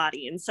whole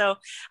body. And so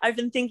I've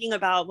been thinking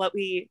about what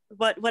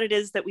it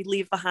is that we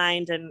leave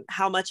behind, and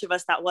how much of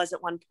us that was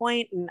at one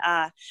point, and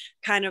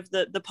kind of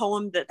the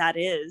poem that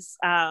is,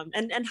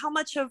 and how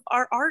much of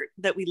our art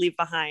that we leave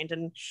behind,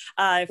 and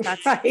if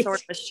that's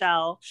sort of a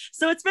shell.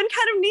 So it's been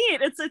kind of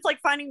neat. It's like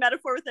finding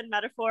metaphor within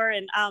metaphor,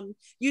 and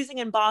using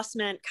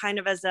embossment kind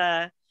of as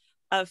a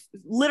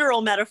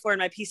literal metaphor in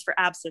my piece for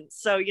absence.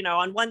 So, you know,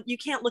 on one, you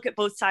can't look at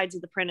both sides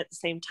of the print at the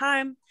same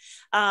time.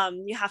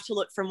 You have to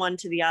look from one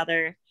to the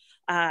other,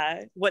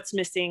 what's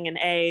missing in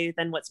A,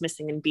 then what's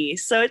missing in B.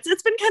 So it's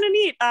been kind of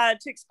neat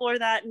to explore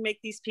that and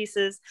make these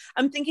pieces.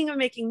 I'm thinking of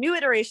making new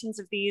iterations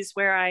of these,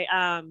 where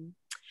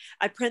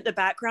I print the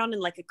background in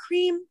like a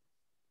cream,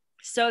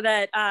 so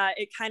that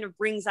it kind of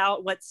brings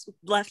out what's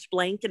left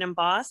blank and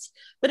embossed.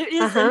 But it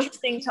is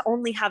interesting to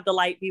only have the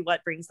light be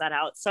what brings that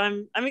out. So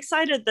I'm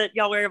excited that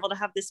y'all were able to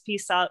have this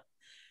piece out.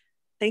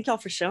 Thank y'all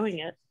for showing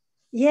it.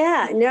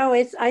 Yeah, no,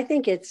 I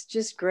think it's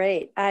just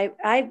great.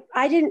 I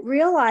didn't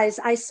realize,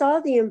 I saw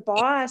the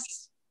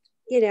emboss,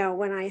 you know,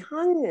 when I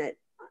hung it.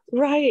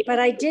 Right. But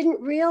I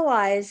didn't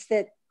realize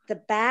that the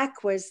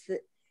back was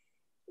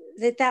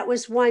that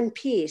was one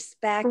piece,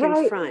 back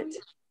and front.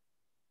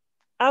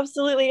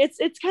 Absolutely.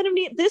 It's kind of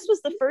neat. This was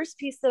the first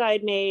piece that I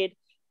had made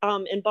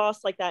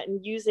embossed like that,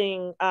 and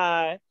using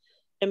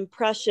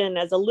impression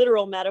as a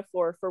literal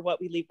metaphor for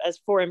what we leave as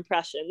for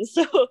impression.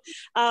 So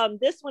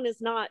this one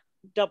is not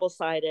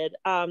double-sided.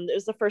 It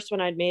was the first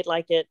one I'd made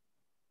like it.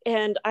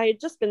 And I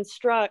had just been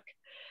struck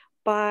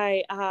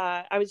by,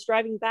 I was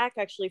driving back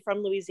actually from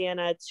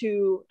Louisiana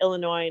to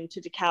Illinois and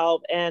to DeKalb,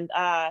 and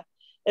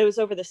it was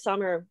over the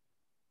summer.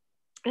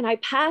 And I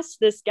passed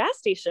this gas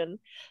station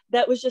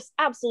that was just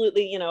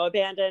absolutely, you know,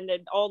 abandoned,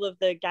 and all of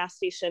the gas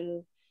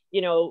station,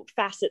 you know,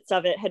 facets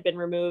of it had been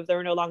removed. There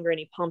were no longer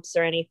any pumps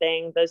or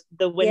anything.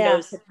 The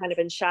windows had kind of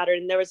been shattered,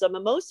 and there was a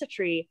mimosa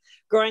tree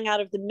growing out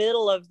of the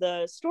middle of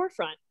the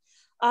storefront.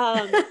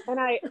 And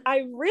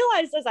I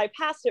realized as I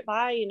passed it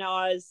by, you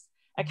know,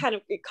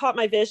 it caught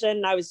my vision,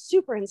 and I was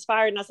super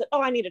inspired, and I said,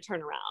 oh, I need to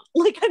turn around.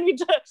 Like,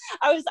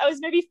 I was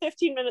maybe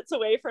 15 minutes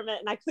away from it,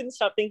 and I couldn't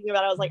stop thinking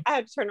about it. I was like, I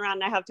have to turn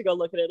around and I have to go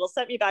look at it. It'll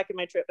set me back in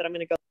my trip, but I'm going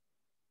to go.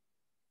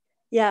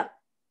 Yeah.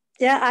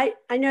 Yeah.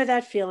 I know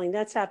that feeling.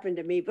 That's happened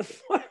to me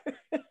before.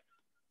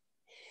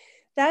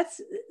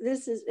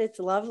 It's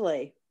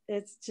lovely.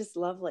 It's just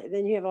lovely.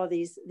 Then you have all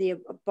the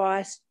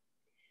embossed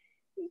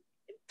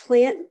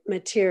plant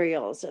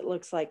materials, it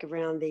looks like,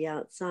 around the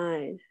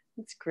outside.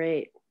 It's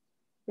great.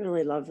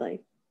 Really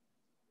lovely.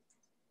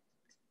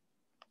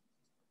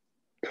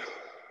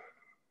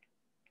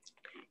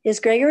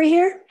 Is Gregory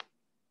here?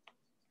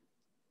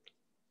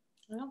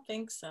 I don't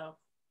think so.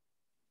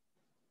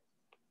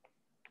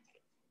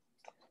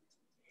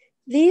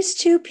 These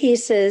two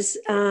pieces,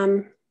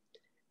 yeah,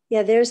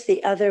 there's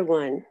the other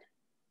one.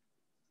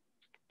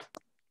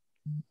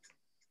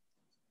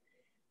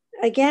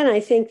 Again, I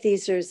think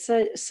these are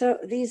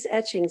these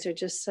etchings are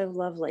just so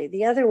lovely.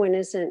 The other one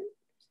isn't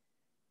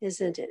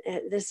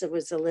it? This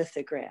was a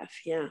lithograph,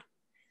 yeah.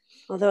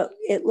 Although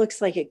it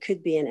looks like it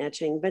could be an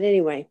etching, but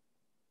anyway.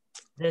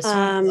 This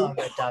one's a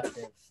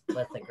reductive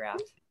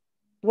lithograph.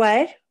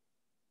 What?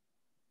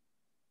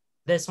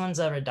 This one's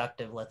a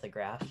reductive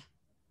lithograph.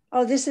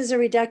 Oh, this is a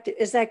reductive.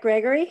 Is that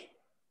Gregory?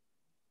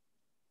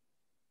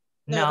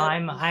 No,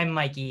 I'm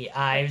Mikey.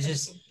 I was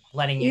just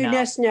letting you know. You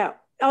just know.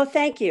 Oh,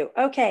 thank you.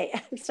 Okay.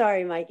 I'm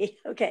sorry, Mikey.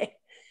 Okay.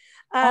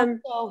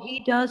 Also,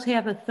 he does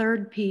have a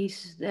third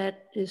piece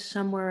that is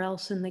somewhere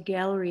else in the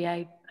gallery.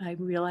 I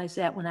realized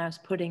that when I was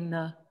putting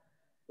the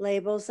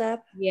labels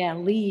up. Yeah,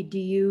 Lee, do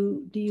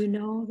you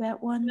know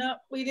that one? No,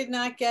 we did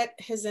not get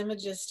his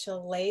images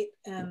till late,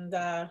 and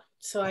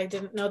so I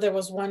didn't know there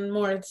was one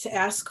more to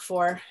ask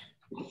for.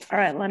 All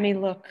right, let me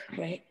look.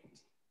 Wait.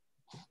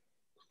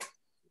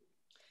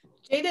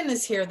 Jayden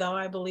is here, though,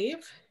 I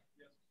believe.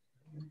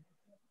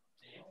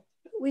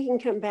 We can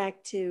come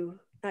back to,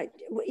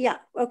 yeah,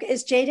 okay.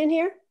 Is Jayden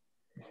here?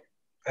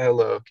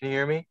 Hello, can you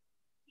hear me?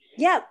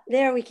 Yeah,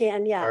 there we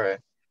can, yeah. All right.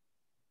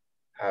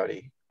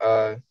 Howdy.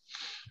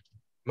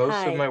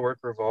 Most of my work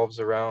revolves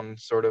around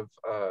sort of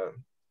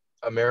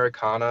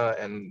Americana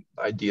and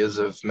ideas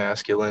of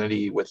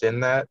masculinity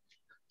within that.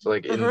 So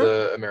like in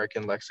the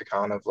American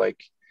lexicon of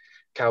like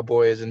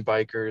cowboys and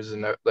bikers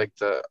and like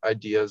the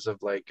ideas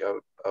of like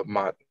a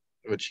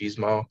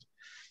machismo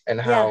and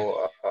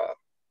how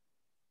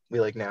we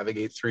like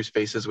navigate through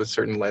spaces with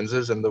certain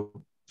lenses, and the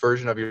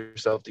version of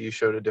yourself that you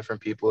show to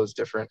different people is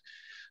different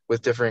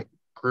with different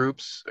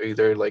groups,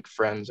 either like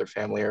friends or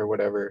family or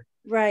whatever.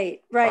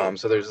 Right.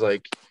 So there's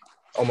like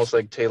almost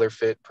like tailor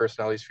fit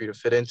personalities for you to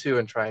fit into,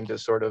 and trying to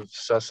sort of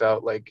suss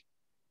out like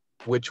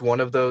which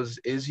one of those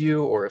is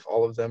you, or if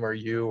all of them are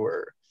you,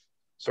 or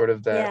sort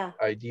of that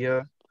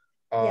idea.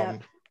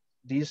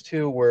 These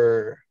two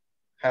were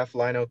half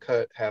lino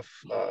cut, half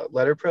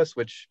letterpress,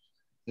 which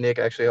Nick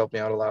actually helped me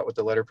out a lot with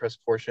the letterpress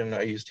portion.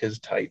 I used his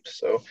type.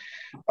 So,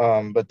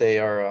 but they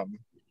are,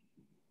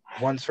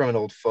 one's from an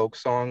old folk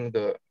song,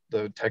 the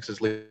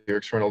Texas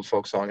lyrics from an old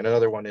folk song. And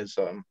another one is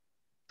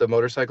the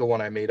motorcycle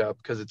one I made up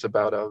because it's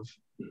about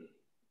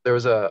there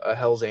was a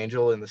Hell's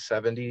Angel in the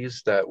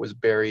 70s that was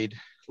buried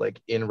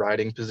like in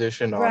riding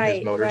position on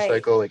his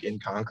motorcycle, like in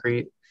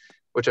concrete,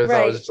 which I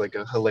thought was like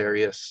a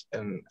hilarious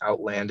and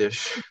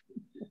outlandish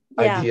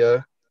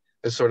idea.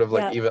 It's sort of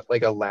like even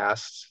like a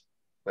last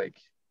like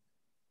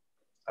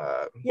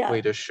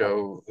way to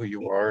show who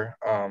you are.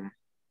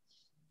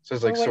 So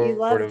it's like what you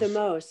love the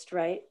most,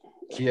 right?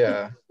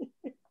 Yeah.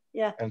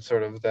 Yeah. And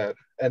sort of that,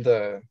 and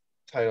the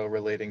title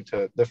relating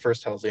to the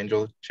first Hell's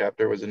Angel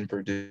chapter was in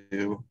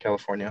Purdue,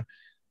 California.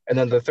 And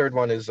then the third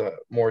one is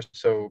more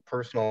so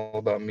personal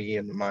about me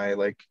and my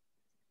like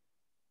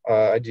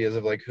ideas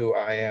of like who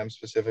I am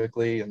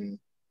specifically, and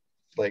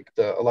like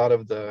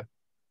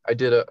I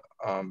did a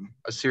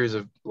series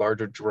of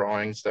larger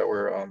drawings that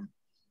were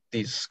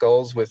these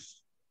skulls with,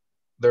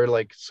 they're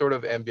like sort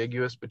of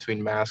ambiguous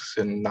between masks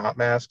and not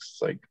masks,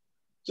 like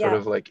sort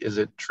of like, is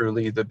it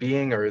truly the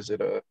being or is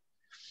it a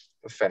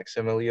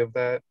facsimile of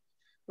that?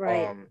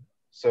 Right.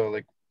 So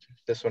like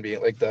this one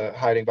being like the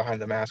hiding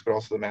behind the mask, but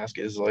also the mask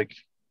is like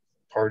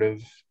part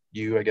of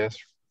you, I guess,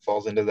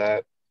 falls into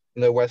that.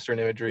 And the Western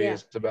imagery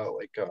is about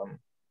like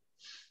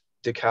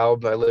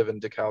DeKalb. I live in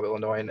DeKalb,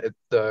 Illinois, and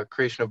the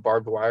creation of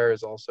barbed wire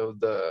is also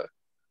the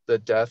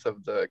death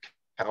of the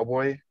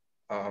cowboy,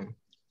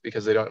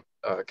 because they don't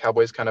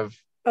cowboys kind of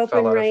open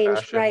fell out range, of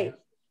fashion. right?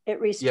 It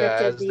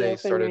restricted as the they open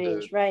started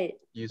range, to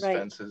use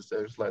fences.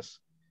 There's less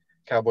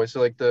cowboys.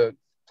 So like the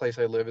place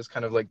I live is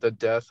kind of like the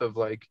death of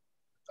like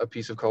a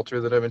piece of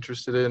culture that I'm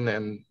interested in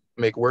and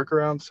make work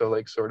around. So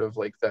like sort of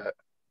like that,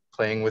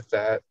 playing with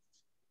that,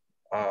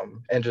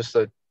 and just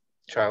the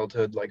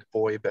childhood like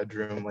boy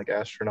bedroom, like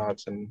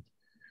astronauts and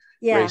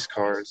race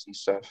cars and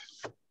stuff.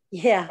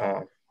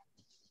 Yeah,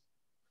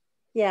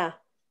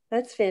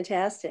 that's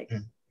fantastic.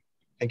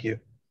 Thank you.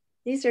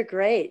 These are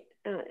great.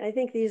 I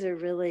think these are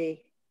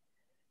really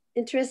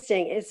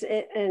interesting.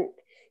 And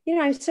you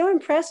know, I'm so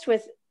impressed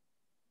with,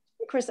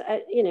 of course,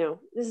 you know,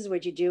 this is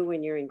what you do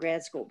when you're in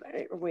grad school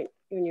or when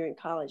you're in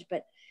college,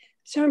 but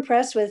so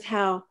impressed with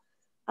how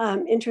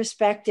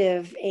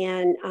introspective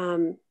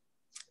and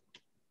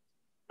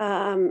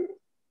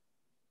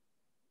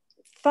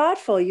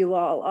thoughtful you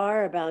all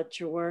are about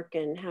your work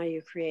and how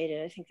you create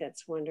it. I think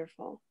that's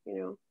wonderful. You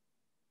know,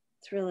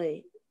 it's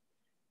really,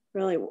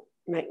 really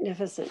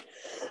magnificent.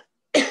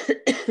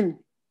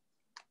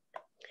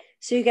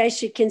 So you guys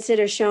should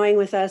consider showing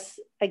with us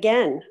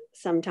again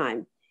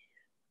sometime.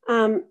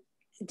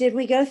 Did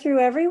we go through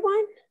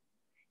everyone?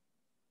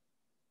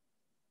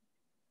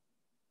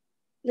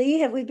 Lee,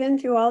 have we been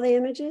through all the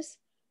images?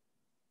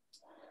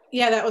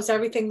 Yeah, that was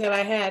everything that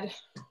I had.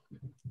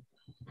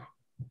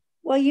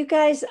 Well, you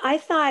guys, I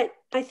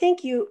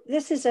think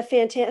this is a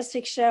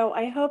fantastic show.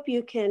 I hope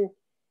you can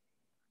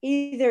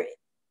either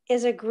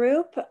as a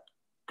group,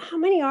 how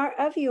many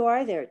of you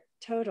are there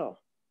total?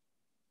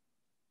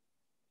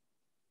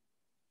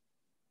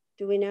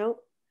 Do we know?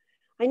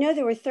 I know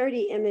there were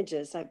 30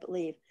 images, I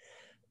believe.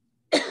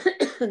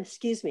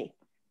 Excuse me.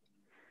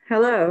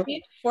 Hello.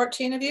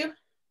 14 of you?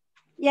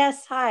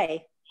 Yes,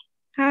 hi.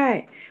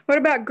 Hi. What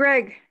about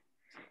Greg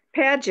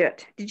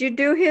Padgett? Did you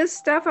do his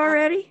stuff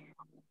already?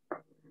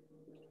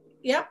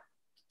 Yep.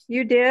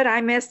 You did?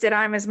 I missed it.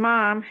 I'm his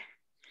mom.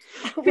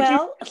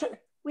 Well,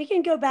 we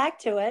can go back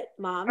to it,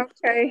 Mom.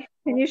 Okay.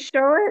 Can you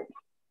show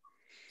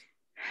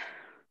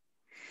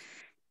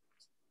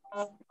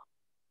it?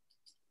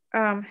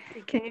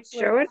 Can you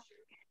show it?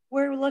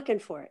 We're looking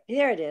for it.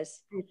 There it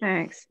is.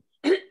 Thanks.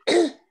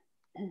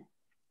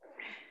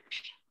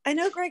 I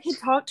know Greg had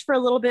talked for a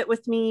little bit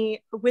with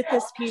me with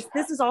this piece.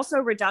 This is also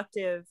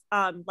reductive,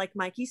 like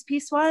Mikey's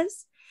piece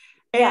was.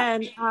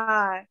 And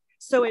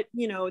so it,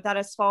 you know, that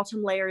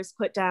asphaltum layer is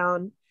put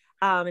down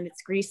and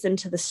it's greased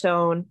into the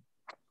stone.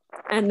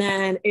 And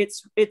then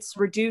it's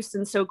reduced.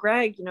 And so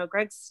Greg, you know,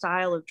 Greg's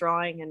style of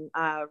drawing and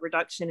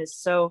reduction is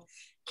so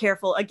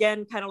careful.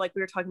 Again, kind of like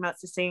we were talking about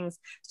Sasing's,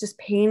 it's just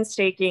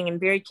painstaking and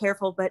very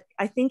careful. But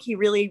I think he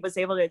really was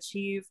able to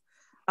achieve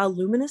a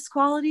luminous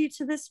quality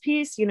to this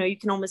piece. You know, you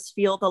can almost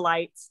feel the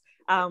lights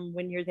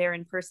when you're there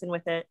in person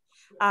with it.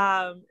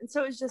 And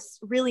so it was just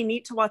really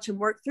neat to watch him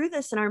work through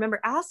this. And I remember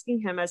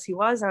asking him as he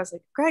was, I was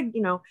like, Greg,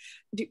 you know,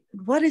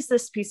 what is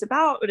this piece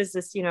about? What is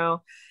this, you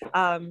know,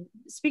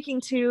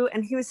 speaking to?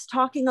 And he was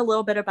talking a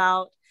little bit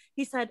about,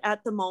 he said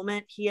at the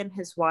moment, he and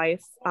his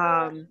wife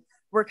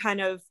were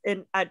kind of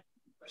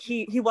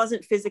he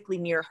wasn't physically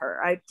near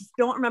her. I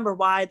don't remember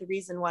why the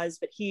reason was,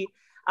 but he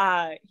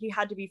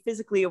had to be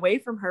physically away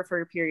from her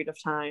for a period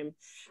of time.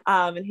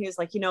 And he was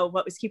like, you know,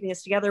 what was keeping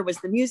us together was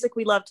the music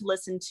we loved to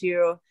listen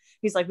to.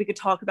 He's like, we could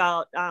talk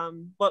about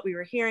what we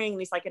were hearing.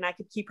 And he's like, and I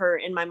could keep her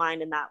in my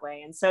mind in that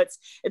way. And so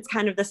it's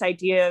kind of this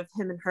idea of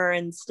him and her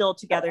and still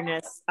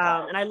togetherness.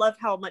 And I love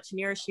how much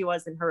nearer she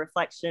was in her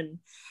reflection.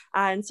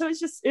 And so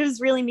it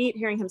was really neat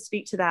hearing him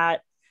speak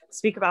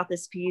about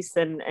this piece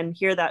and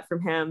hear that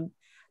from him.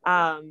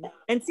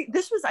 And see,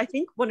 this was, I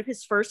think, one of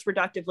his first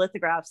reductive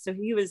lithographs, so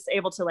he was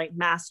able to like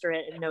master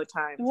it in no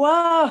time.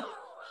 Whoa!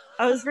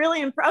 I was really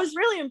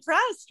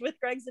impressed with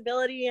Greg's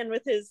ability and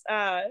with his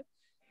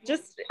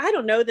just, I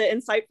don't know, the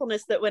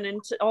insightfulness that went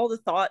into all the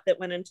thought that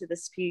went into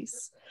this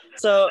piece.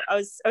 So I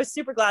was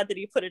super glad that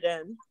he put it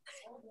in.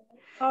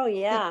 Oh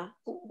yeah.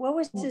 What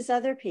was his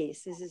other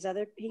piece?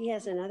 He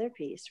has another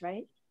piece,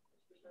 right?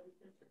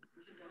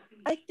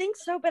 I think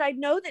so, but I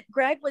know that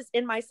Greg was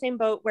in my same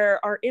boat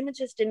where our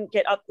images didn't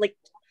get up, like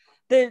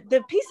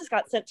the pieces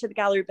got sent to the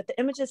gallery, but the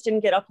images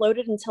didn't get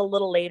uploaded until a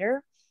little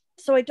later.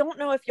 So I don't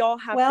know if y'all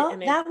have the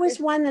image. That was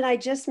one that I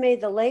just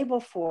made the label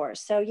for.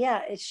 So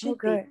yeah, it should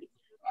be.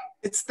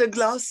 It's the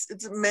glass,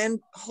 it's a man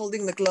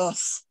holding the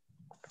glass.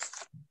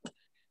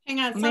 Hang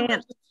on,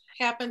 something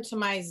happened to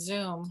my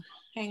Zoom.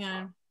 Hang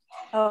on.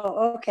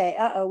 Oh, okay.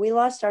 We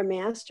lost our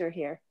master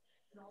here.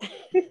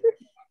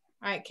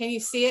 All right, can you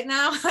see it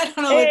now? I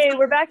don't know. Hey,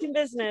 we're back in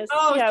business.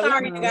 Oh, yeah,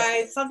 sorry,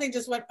 guys. Something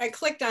just went, I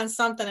clicked on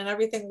something and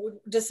everything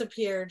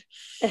disappeared.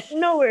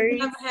 No worries.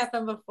 Never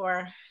happened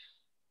before.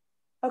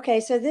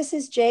 Okay, so this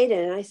is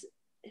Jayden.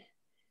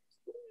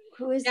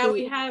 Who is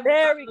we have,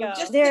 there we go.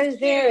 There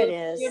it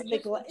is.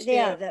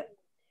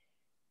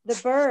 The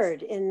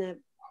bird in the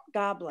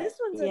goblet. This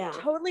one's a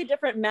totally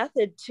different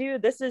method too.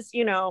 This is,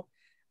 you know,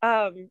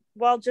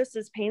 well, just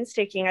as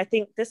painstaking. I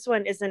think this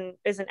one is an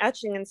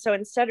etching, and so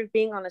instead of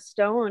being on a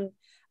stone,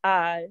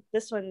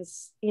 this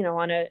one's, you know,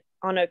 on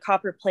a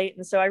copper plate.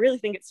 And so I really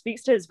think it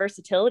speaks to his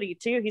versatility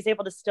too. He's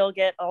able to still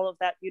get all of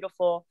that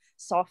beautiful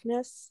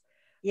softness.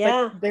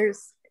 Yeah,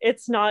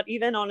 it's not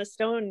even on a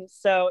stone.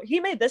 So he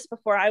made this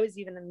before I was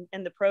even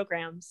in the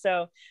program.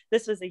 So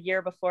this was a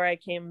year before I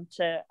came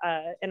to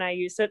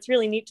NIU. So it's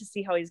really neat to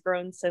see how he's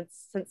grown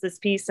since this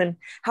piece and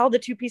how the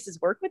two pieces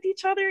work with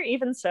each other.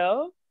 Even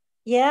so.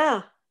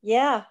 Yeah.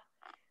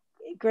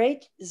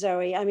 Great,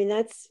 Zoe. I mean,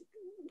 that's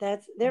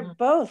they're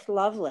both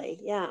lovely.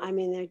 Yeah. I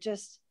mean, they're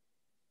just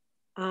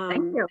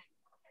Thank you.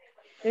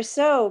 They're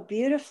so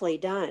beautifully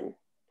done.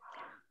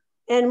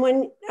 And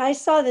when I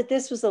saw that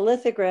this was a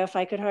lithograph,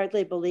 I could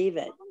hardly believe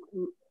it.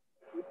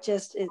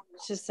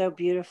 It's just so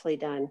beautifully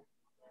done.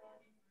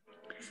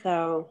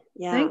 So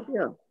yeah. Thank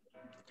you.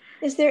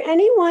 Is there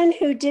anyone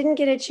who didn't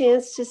get a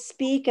chance to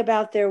speak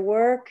about their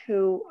work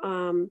who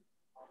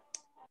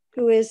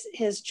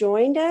has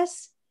joined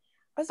us?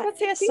 I was about to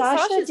say, I think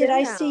Sasha, did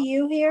I see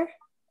you here?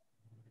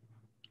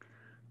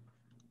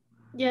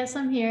 Yes,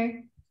 I'm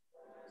here.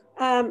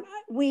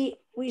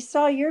 We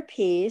saw your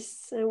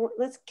piece. And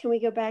can we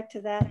go back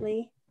to that,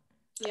 Lee?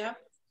 Yeah.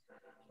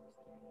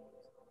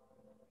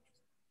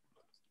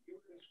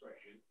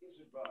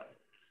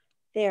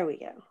 There we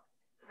go.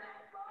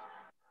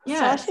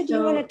 Yeah. Sasha, do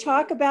you want to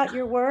talk about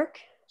your work?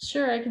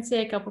 Sure, I can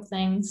say a couple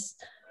things.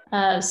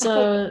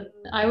 So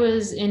I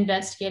was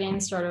investigating,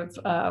 sort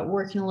of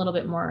working a little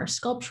bit more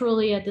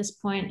sculpturally at this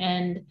point,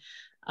 and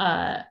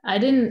I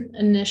didn't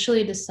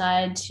initially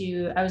decide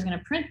I was going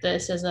to print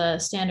this as a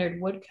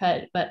standard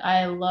woodcut, but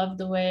I loved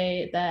the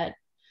way that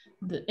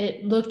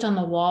it looked on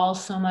the wall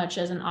so much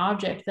as an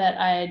object that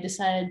I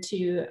decided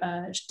to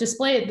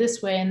display it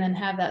this way and then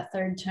have that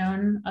third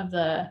tone of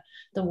the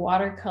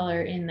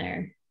watercolor in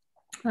there.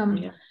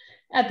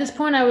 at this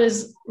point, I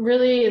was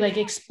really like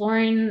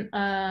exploring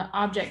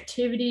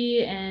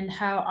objectivity and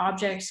how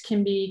objects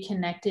can be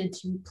connected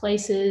to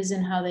places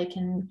and how they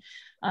can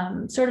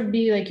sort of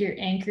be like your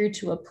anchor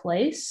to a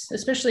place.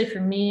 Especially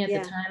for me at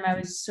the time, I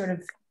was sort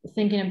of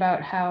thinking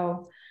about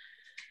how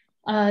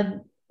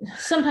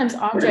sometimes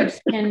objects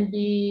can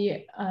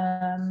be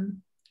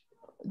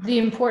the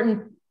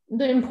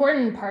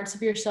important parts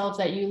of yourself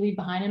that you leave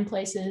behind in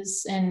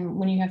places, and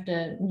when you have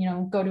to, you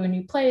know, go to a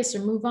new place or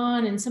move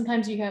on, and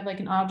sometimes you have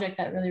like an object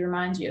that really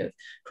reminds you of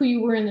who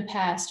you were in the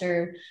past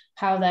or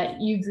how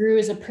that you grew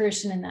as a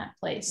person in that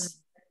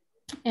place.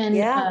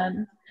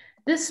 And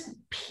this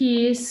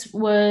piece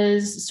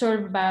was sort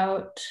of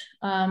about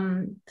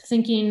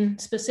thinking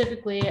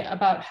specifically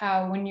about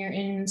how when you're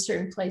in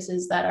certain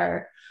places that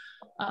are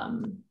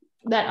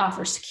that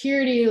offer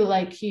security,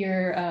 like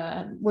your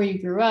where you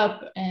grew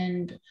up,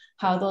 and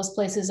how those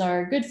places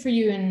are good for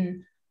you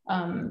and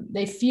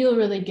they feel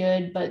really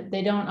good, but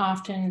they don't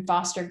often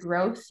foster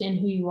growth in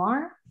who you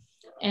are.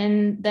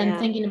 And then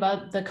thinking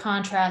about the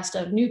contrast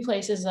of new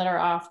places that are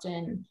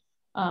often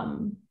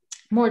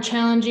more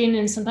challenging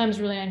and sometimes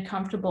really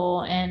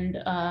uncomfortable, and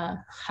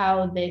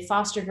how they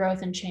foster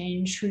growth and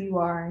change who you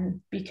are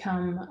and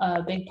become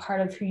a big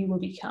part of who you will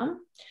become.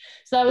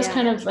 So that was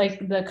kind of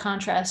like the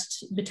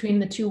contrast between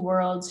the two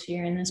worlds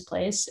here in this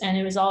place. And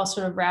it was all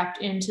sort of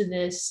wrapped into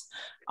this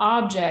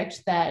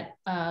object that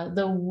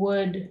the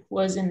wood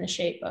was in the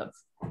shape of.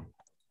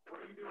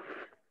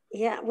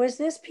 Yeah, was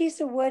this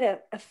piece of wood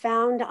a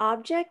found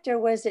object, or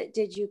was it,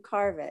 did you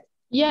carve it?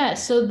 Yeah,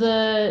 so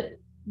the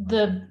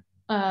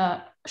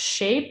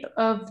shape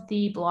of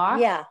the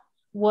block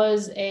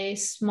was a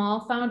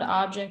small found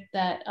object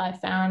that I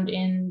found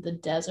in the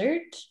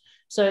desert.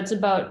 So it's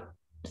about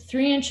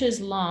 3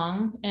 inches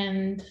long,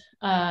 and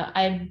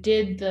I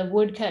did the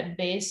woodcut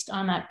based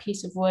on that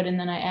piece of wood, and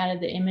then I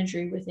added the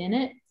imagery within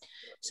it.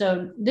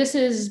 So this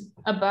is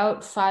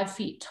about 5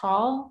 feet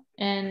tall,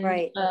 and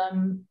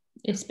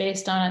it's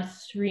based on a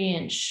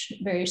 3-inch,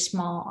 very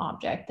small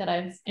object that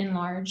I've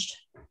enlarged.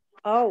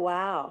 Oh,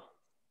 wow.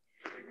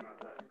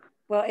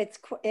 Well, it's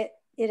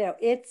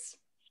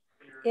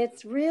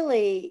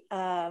really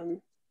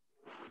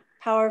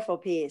powerful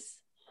piece.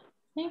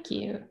 Thank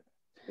you.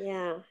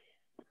 Yeah.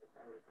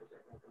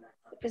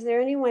 Is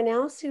there anyone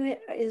else who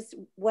is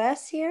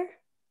Wes here?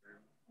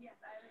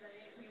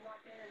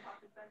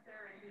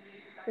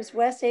 Is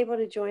Wes able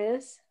to join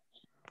us?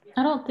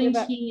 I don't think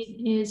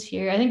he is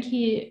here. I think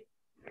he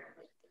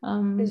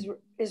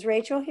is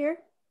Rachel here?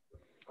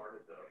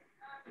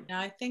 No,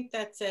 I think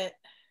that's it.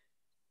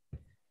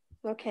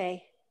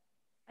 Okay.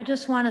 I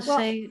just want to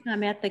say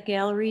I'm at the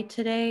gallery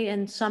today,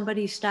 and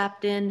somebody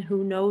stopped in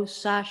who knows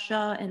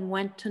Sasha and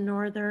went to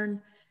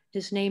Northern.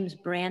 His name's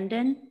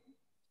Brandon.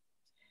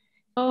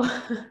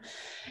 Oh,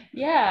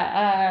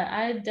 yeah,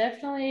 I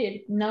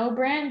definitely know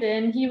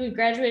Brandon. He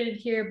graduated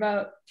here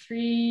about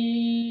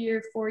 3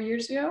 or 4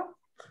 years ago.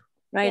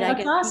 Right.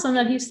 That's awesome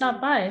that he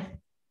stopped by.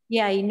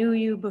 Yeah, he knew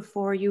you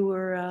before you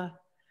were a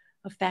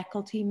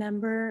faculty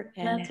member.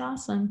 And that's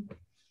awesome.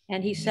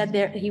 And he said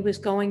that he was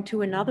going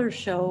to another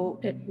show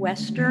at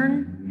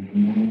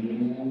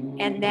Western,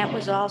 and that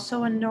was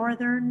also a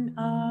Northern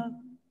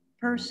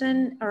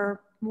person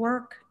or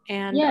work.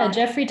 And yeah,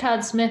 Jeffrey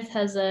Todd Smith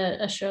has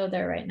a show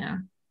there right now.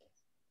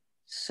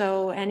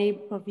 So any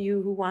of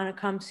you who want to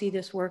come see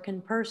this work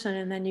in person,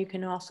 and then you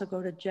can also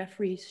go to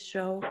Jeffrey's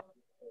show.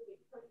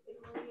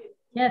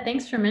 Yeah,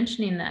 thanks for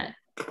mentioning that.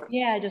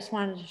 Yeah, I just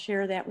wanted to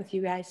share that with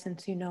you guys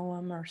since you know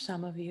him, or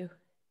some of you.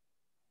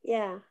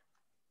 Yeah.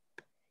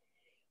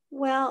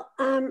 Well,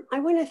 I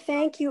want to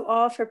thank you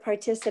all for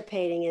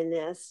participating in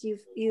this.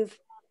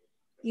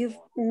 You've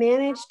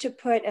managed to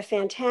put a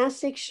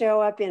fantastic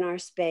show up in our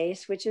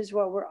space, which is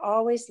what we're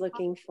always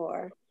looking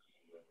for.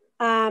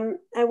 I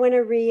want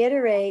to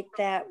reiterate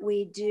that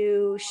we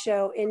do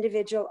show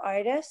individual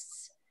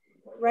artists.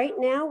 Right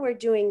now, we're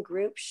doing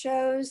group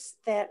shows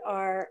that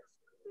are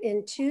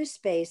in 2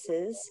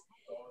 spaces,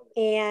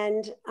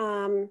 and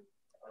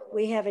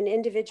we have an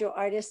individual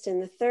artist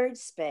in the 3rd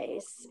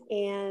space.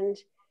 And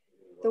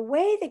the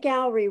way the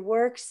gallery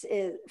works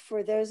is,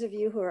 for those of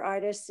you who are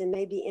artists and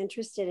may be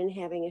interested in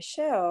having a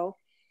show,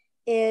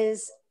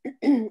 is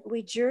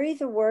we jury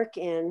the work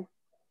in,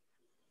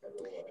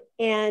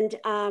 and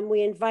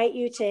we invite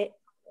you to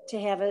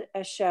have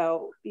a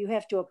show. You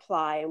have to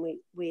apply, and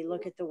we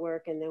look at the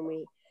work, and then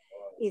we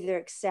either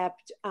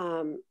accept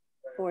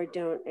or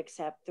don't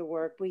accept the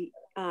work.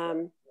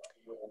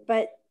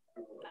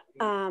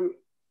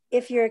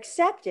 If you're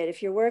accepted,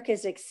 if your work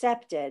is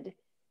accepted,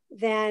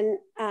 then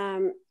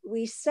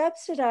we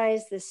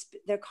subsidize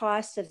the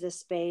cost of the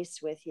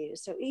space with you.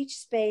 So each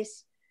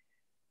space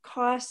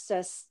costs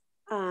us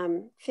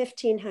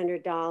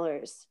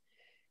 $1,500.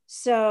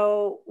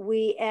 So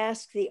we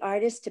ask the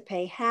artist to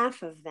pay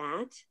half of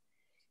that,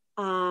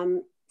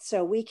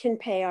 so we can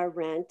pay our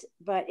rent.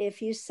 But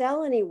if you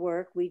sell any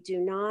work, we do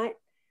not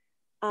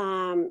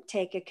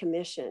take a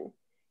commission.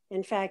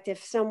 In fact,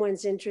 if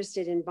someone's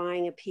interested in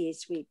buying a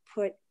piece, we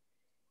put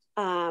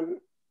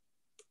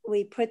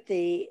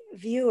the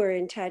viewer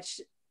in touch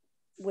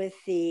with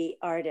the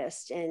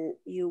artist and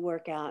you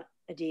work out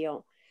a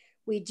deal.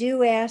 We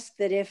do ask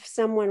that if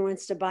someone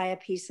wants to buy a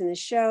piece in the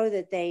show,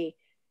 that they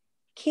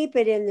keep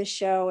it in the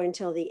show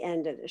until the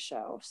end of the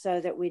show so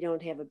that we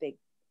don't have a big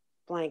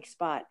blank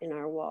spot in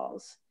our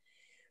walls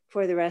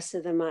for the rest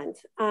of the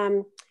month.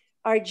 Our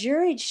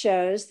juried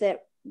shows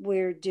that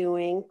we're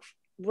doing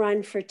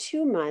run for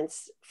 2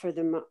 months for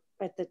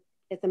at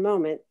the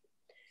moment.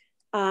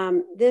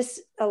 This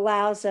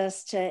allows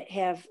us to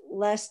have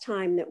less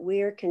time that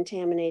we're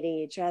contaminating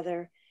each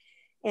other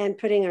and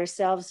putting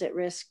ourselves at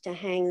risk to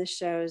hang the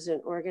shows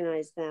and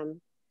organize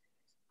them.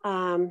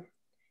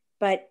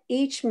 But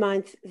each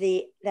month,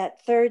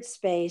 that third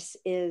space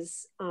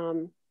is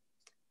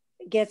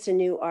gets a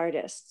new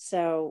artist.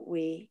 So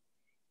we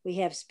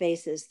have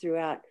spaces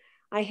throughout.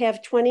 I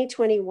have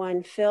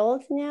 2021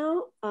 filled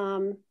now,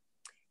 and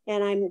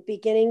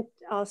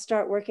I'll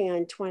start working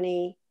on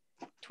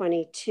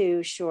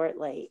 2022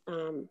 shortly.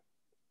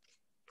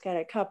 Got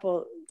a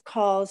couple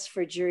calls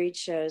for juried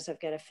shows I've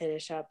got to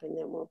finish up, and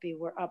then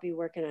I'll be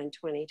working on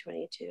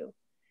 2022.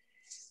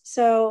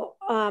 So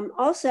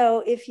also,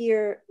 if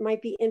you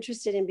might be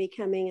interested in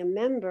becoming a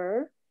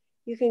member,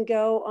 you can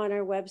go on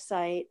our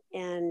website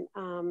and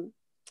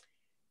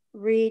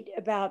read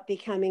about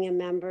becoming a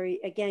member.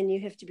 Again, you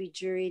have to be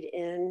juried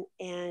in,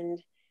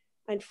 and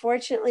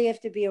unfortunately, you have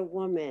to be a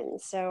woman.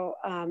 So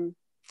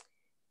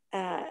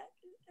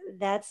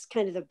that's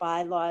kind of the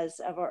bylaws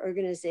of our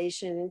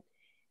organization.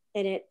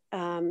 And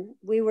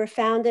we were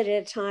founded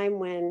at a time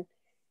when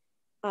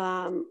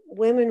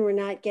women were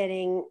not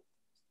getting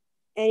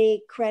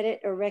any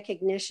credit or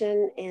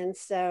recognition. And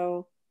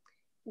so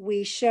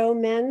we show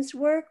men's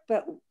work,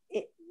 but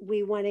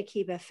we want to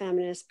keep a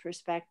feminist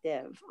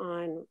perspective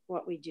on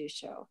what we do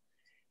show.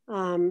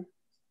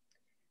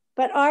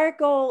 But our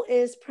goal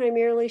is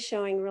primarily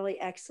showing really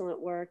excellent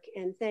work.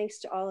 And thanks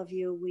to all of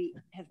you, we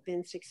have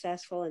been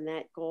successful in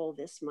that goal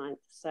this month.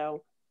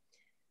 So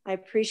I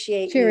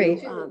appreciate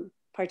you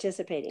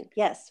participating.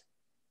 Yes.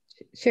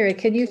 Sherry,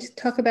 can you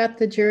talk about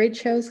the juried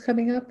shows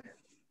coming up?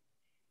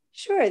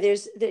 Sure.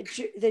 There's the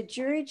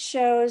juried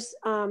shows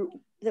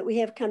that we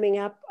have coming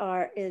up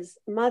is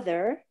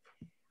Mother,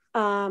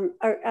 I'm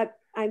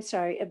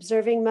sorry,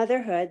 Observing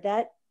Motherhood.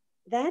 That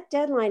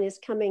deadline is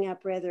coming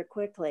up rather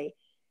quickly.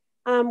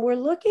 We're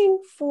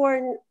looking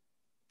for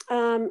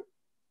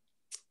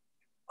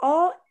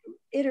all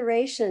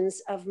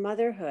iterations of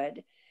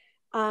motherhood,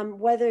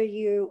 whether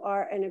you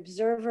are an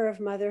observer of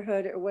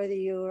motherhood or whether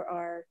you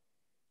are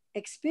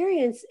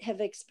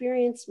have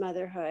experienced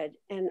motherhood,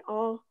 and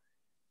all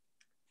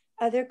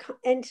other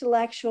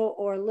intellectual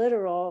or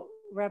literal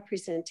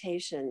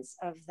representations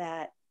of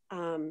that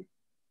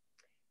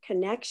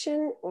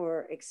connection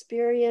or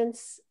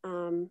experience,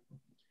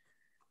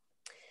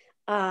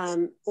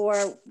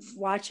 or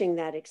watching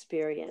that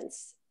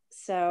experience.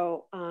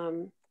 So,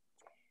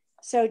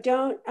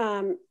 don't,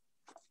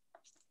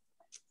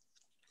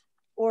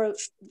 or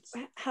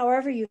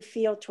however you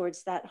feel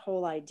towards that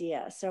whole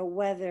idea. So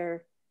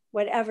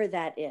whatever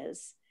that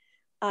is,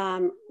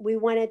 we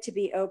want it to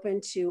be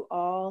open to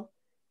all,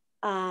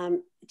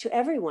 to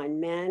everyone,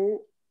 men,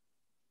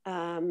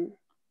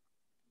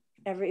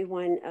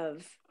 everyone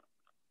of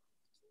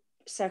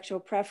sexual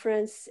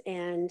preference,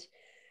 and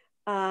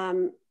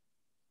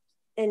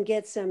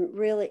get some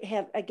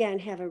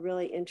have a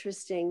really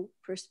interesting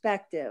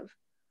perspective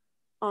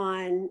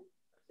on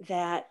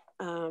that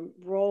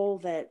role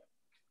that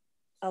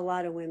a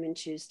lot of women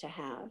choose to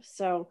have.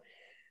 So,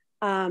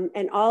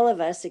 and all of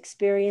us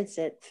experience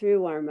it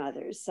through our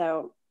mothers.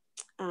 So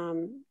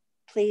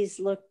please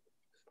look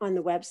on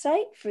the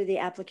website for the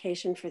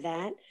application for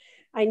that.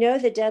 I know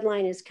the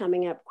deadline is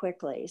coming up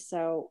quickly.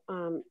 So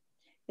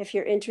if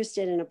you're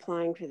interested in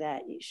applying for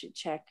that, you should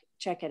check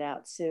it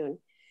out soon.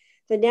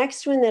 The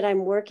next one that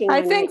I'm working on,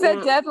 I think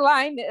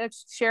deadline,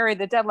 Sherry,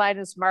 the deadline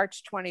is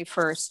March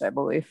 21st, I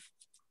believe.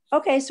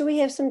 Okay, so we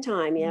have some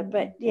time, yeah,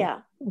 but yeah.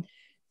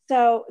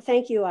 So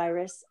thank you,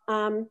 Iris.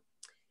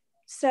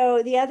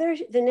 So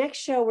the next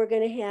show we're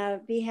going to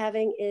be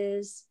having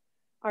is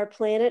Our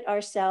Planet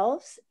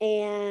Ourselves,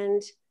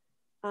 and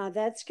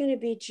that's going to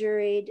be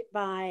juried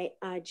by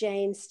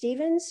Jane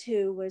Stevens,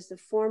 who was the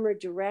former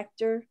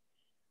director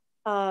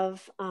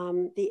of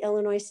the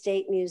Illinois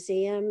State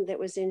Museum that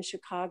was in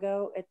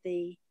Chicago at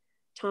the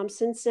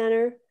Thompson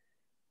Center.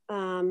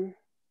 I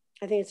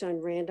think it's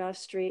on Randolph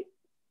Street.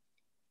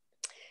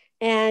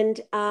 And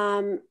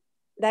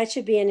that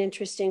should be an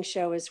interesting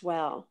show as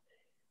well.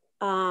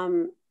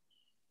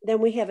 Then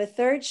we have a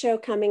third show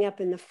coming up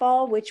in the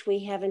fall, which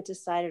we haven't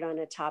decided on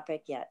a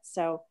topic yet.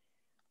 So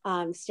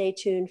stay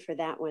tuned for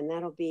that one.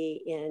 That'll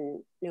be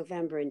in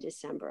November and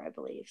December, I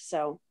believe.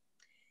 So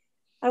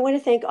I want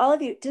to thank all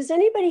of you. Does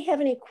anybody have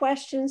any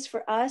questions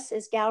for us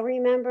as gallery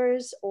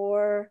members,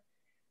 or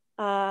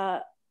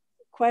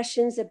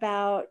questions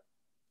about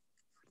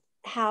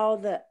how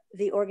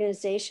the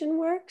organization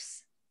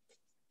works?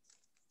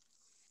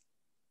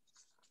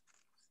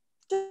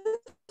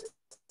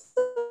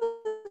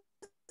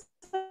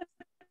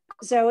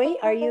 Zoe,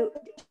 are you?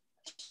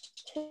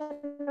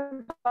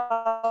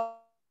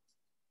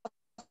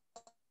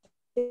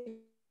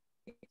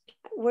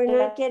 We're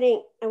not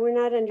getting, we're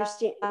not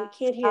understanding, we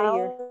can't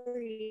hear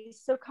you.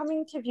 So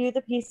coming to view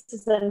the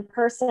pieces in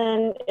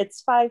person,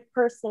 it's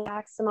 5-person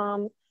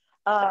maximum.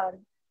 Oh,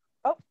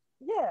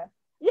 yeah,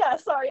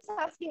 sorry. It's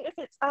asking if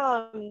it's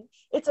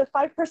a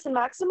 5-person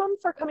maximum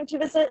for coming to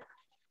visit.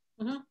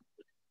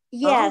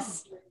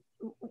 Yes.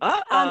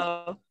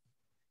 Uh-oh.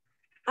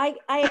 I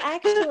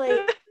actually.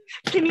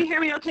 Can you hear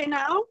me okay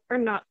now or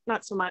not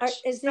so much?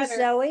 Is this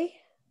Zoe?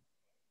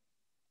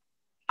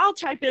 I'll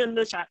type in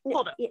the chat.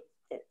 Hold on.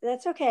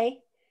 That's okay.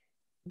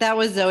 That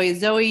was Zoe.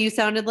 Zoe, you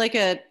sounded like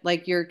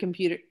your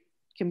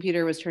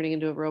computer was turning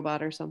into a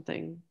robot or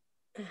something.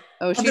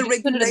 Oh, she Are the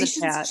just put it in the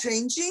chat. regulations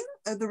changing?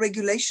 Are the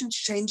regulations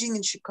changing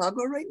in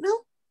Chicago right now?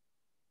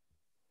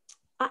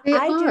 They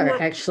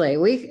are actually.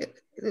 We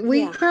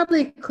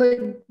probably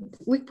could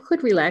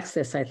relax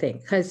this, I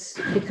think, because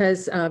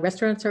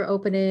restaurants are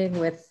opening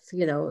with,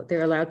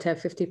 they're allowed to have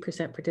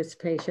 50%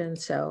 participation.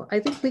 So I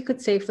think we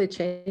could safely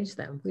change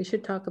them. We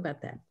should talk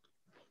about that.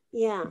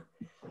 Yeah,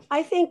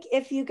 I think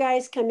if you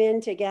guys come in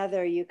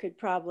together, you could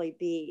probably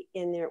be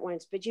in there at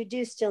once, but you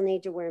do still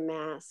need to wear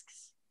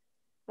masks.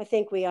 I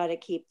think we ought to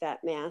keep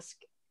that mask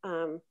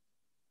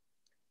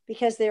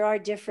because there are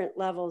different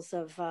levels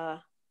of,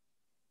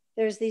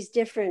 there's these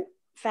different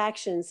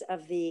factions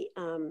of the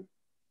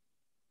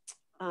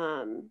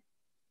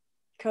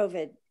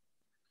COVID,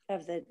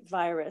 of the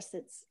virus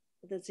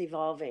that's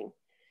evolving,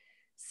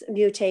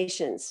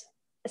 mutations.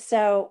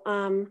 So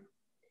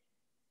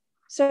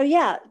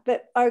yeah,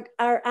 but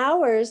our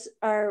hours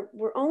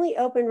we're only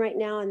open right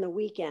now on the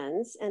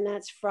weekends, and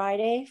that's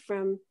Friday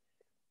from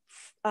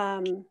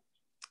 3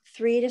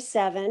 to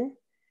 7,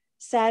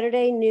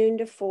 Saturday noon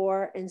to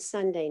 4, and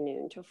Sunday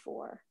noon to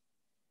 4.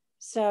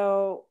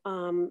 So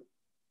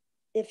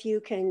if you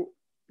can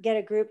get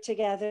a group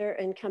together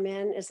and come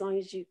in, as long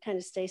as you kind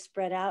of stay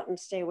spread out and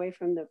stay away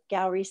from the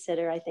gallery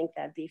sitter, I think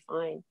that'd be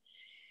fine.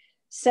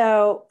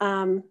 So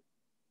are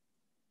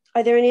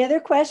there any other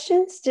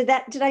questions? Did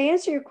I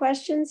answer your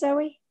question,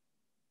 Zoe?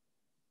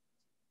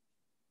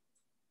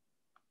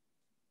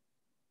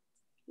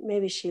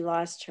 Maybe she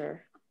lost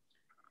her.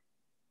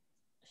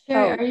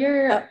 Sure. Are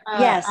your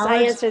yes, hours...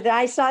 I answered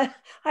that.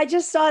 I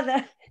just saw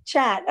the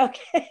chat.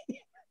 Okay.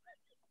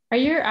 Are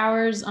your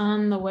hours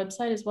on the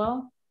website as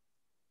well?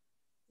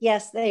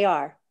 Yes, they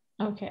are.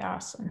 Okay,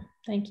 awesome.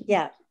 Thank you.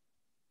 Yeah.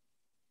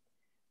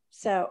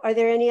 So are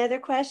there any other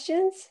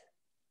questions?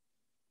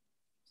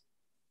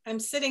 I'm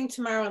sitting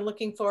tomorrow and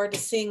looking forward to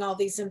seeing all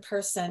these in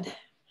person.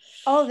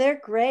 Oh, they're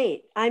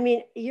great. I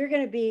mean, you're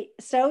going to be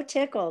so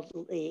tickled,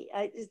 Lee.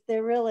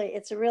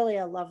 It's really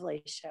a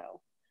lovely show.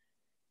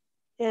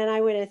 And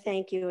I want to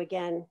thank you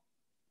again,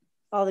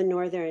 all the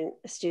Northern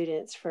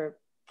students, for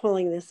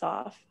pulling this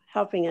off,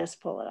 helping us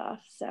pull it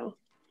off. So.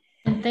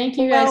 And thank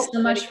you guys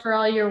so much for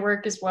all your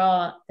work as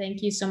well.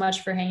 Thank you so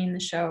much for hanging the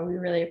show. We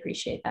really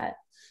appreciate that.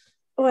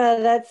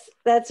 Well,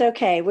 that's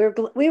okay.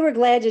 We were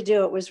glad to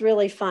do it. It was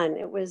really fun.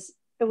 It was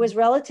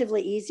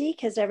relatively easy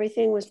because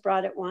everything was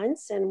brought at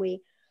once, and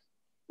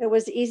it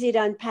was easy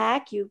to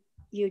unpack. You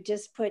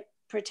just put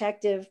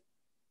protective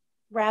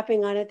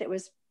wrapping on it that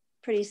was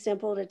pretty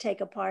simple to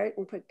take apart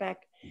and put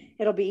back.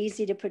 It'll be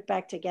easy to put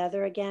back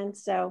together again.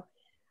 So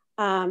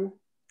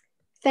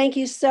thank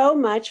you so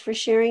much for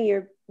sharing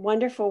your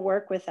wonderful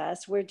work with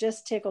us. We're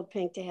just tickled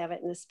pink to have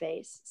it in the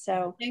space.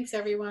 So thanks,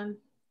 everyone.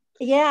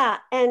 Yeah,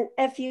 and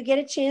if you get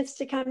a chance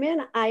to come in,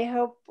 I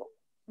hope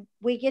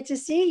we get to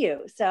see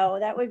you. So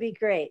that would be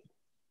great.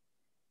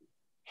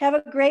 Have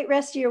a great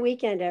rest of your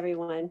weekend,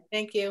 everyone.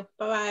 Thank you.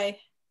 Bye-bye.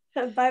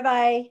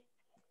 Bye-bye.